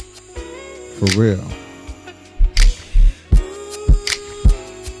 For real.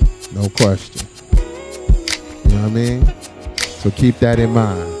 No question. You know what I mean? So keep that in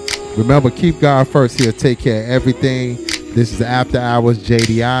mind. Remember, keep God first. He'll take care of everything. This is After Hours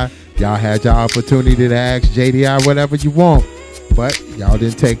JDI. Y'all had your opportunity to ask JDI whatever you want, but y'all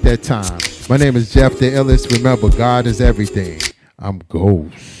didn't take that time. My name is Jeff the Illest. Remember, God is everything. I'm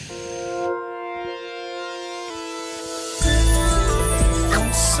Ghost.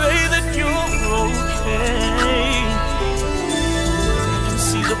 Don't say that you're okay. I can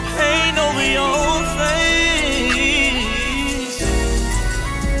see the pain over your face,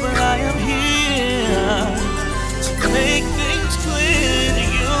 but I am here to make things clear to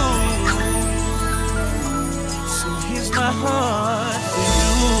you. So here's my heart for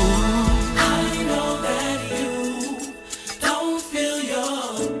you. I know that you don't feel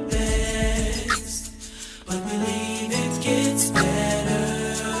your best, but believe it gets better.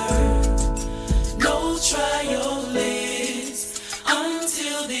 No trial lives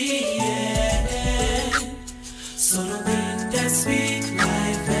until the end. So don't think that speak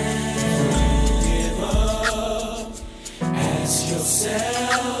life and give up. Ask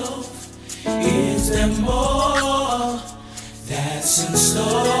yourself, is there more that's in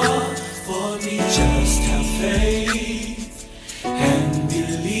store for me? Just have faith and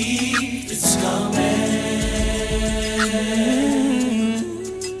believe it's coming.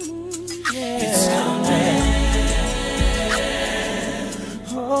 It's coming.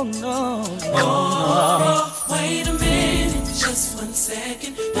 Oh no. Oh, wait a minute, just 1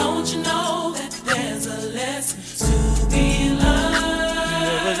 second. Don't you know that there's a lesson to be learned?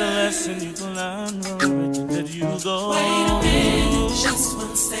 There is a lesson you can learn that you go. Wait a minute, just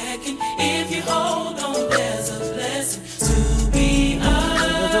 1 second. If you hold on, there's a blessing to be earned.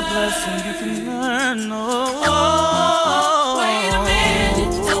 There's a blessing you can learn. Oh, wait a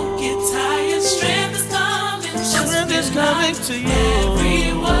minute, don't get tired. Strength is coming. Strength is coming to you.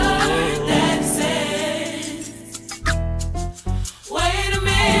 Every word that says. Wait a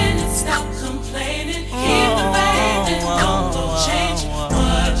minute, stop complaining. Keep the faith and don't go change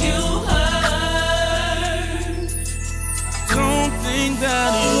what you heard. Don't think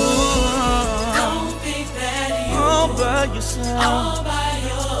that you all by yourself. All by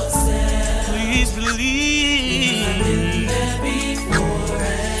yourself. Please believe. There before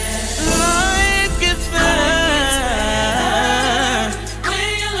Life gets better when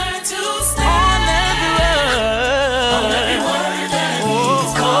you learn to on stand every on every word. word that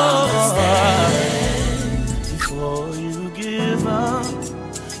he's understand. Before you give up,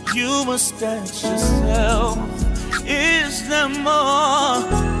 you must ask yourself, is there more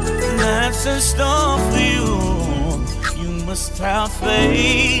that's in store for you? You must have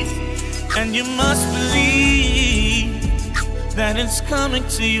faith and you must believe that it's coming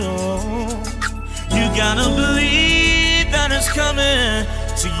to you. You gotta believe that it's coming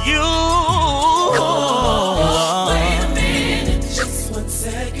to you. Wait a minute, just 1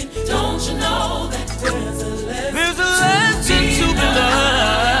 second. Don't you know that there's a lesson? There's a lesson to be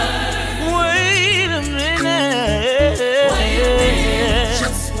learned. Wait a minute. Wait a minute,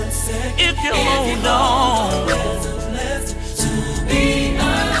 just 1 second. If you hold on. There's a lesson to be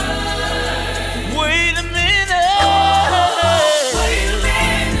earned. Wait a minute. Wait a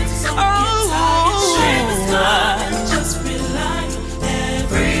minute, don't get tired. Strength is coming. Just rely on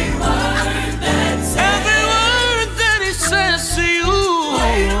every word that's said. Every word that he says to you.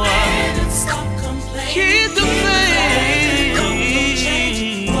 Wait a minute, stop complaining. Keep the faith. Don't go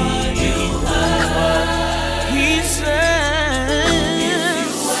change what you heard. He said,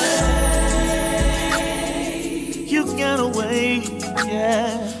 you gotta wait, yeah.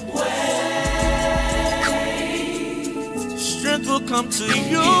 Strength will come to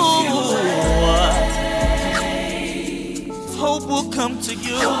you. Hope will come to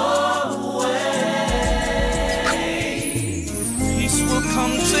you. Peace will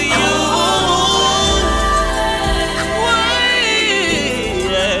come to you. Wait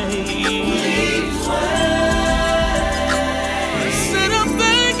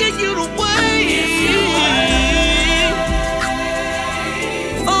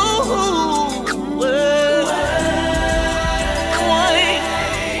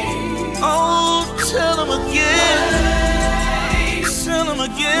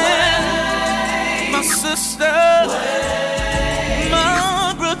again. Wait. My sister, wait.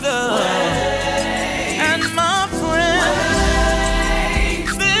 My brother, wait. And my friend. Wait.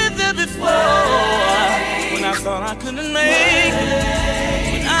 Been there before, wait. When I thought I couldn't make it.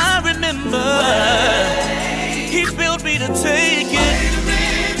 But I remember he built me to take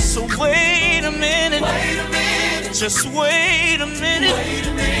it. So wait a minute. Just wait a minute.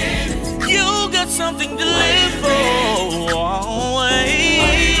 You got something to live for. Wait.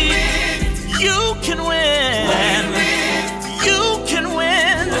 You can win. You can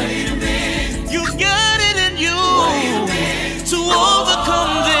win. You got it in you to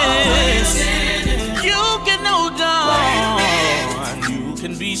overcome this. You can hold on. You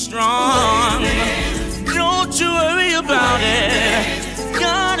can be strong. Don't you worry about it.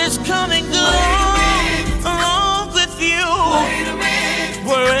 God is coming along with you.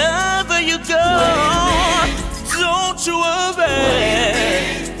 Wherever you go, don't you worry.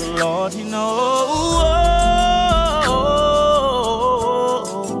 The Lord, He knows.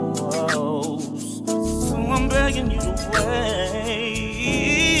 So I'm begging you to wait.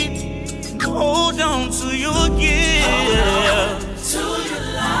 Hold on to your gift. To your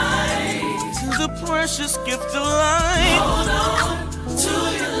life. To the precious gift of life. Hold on to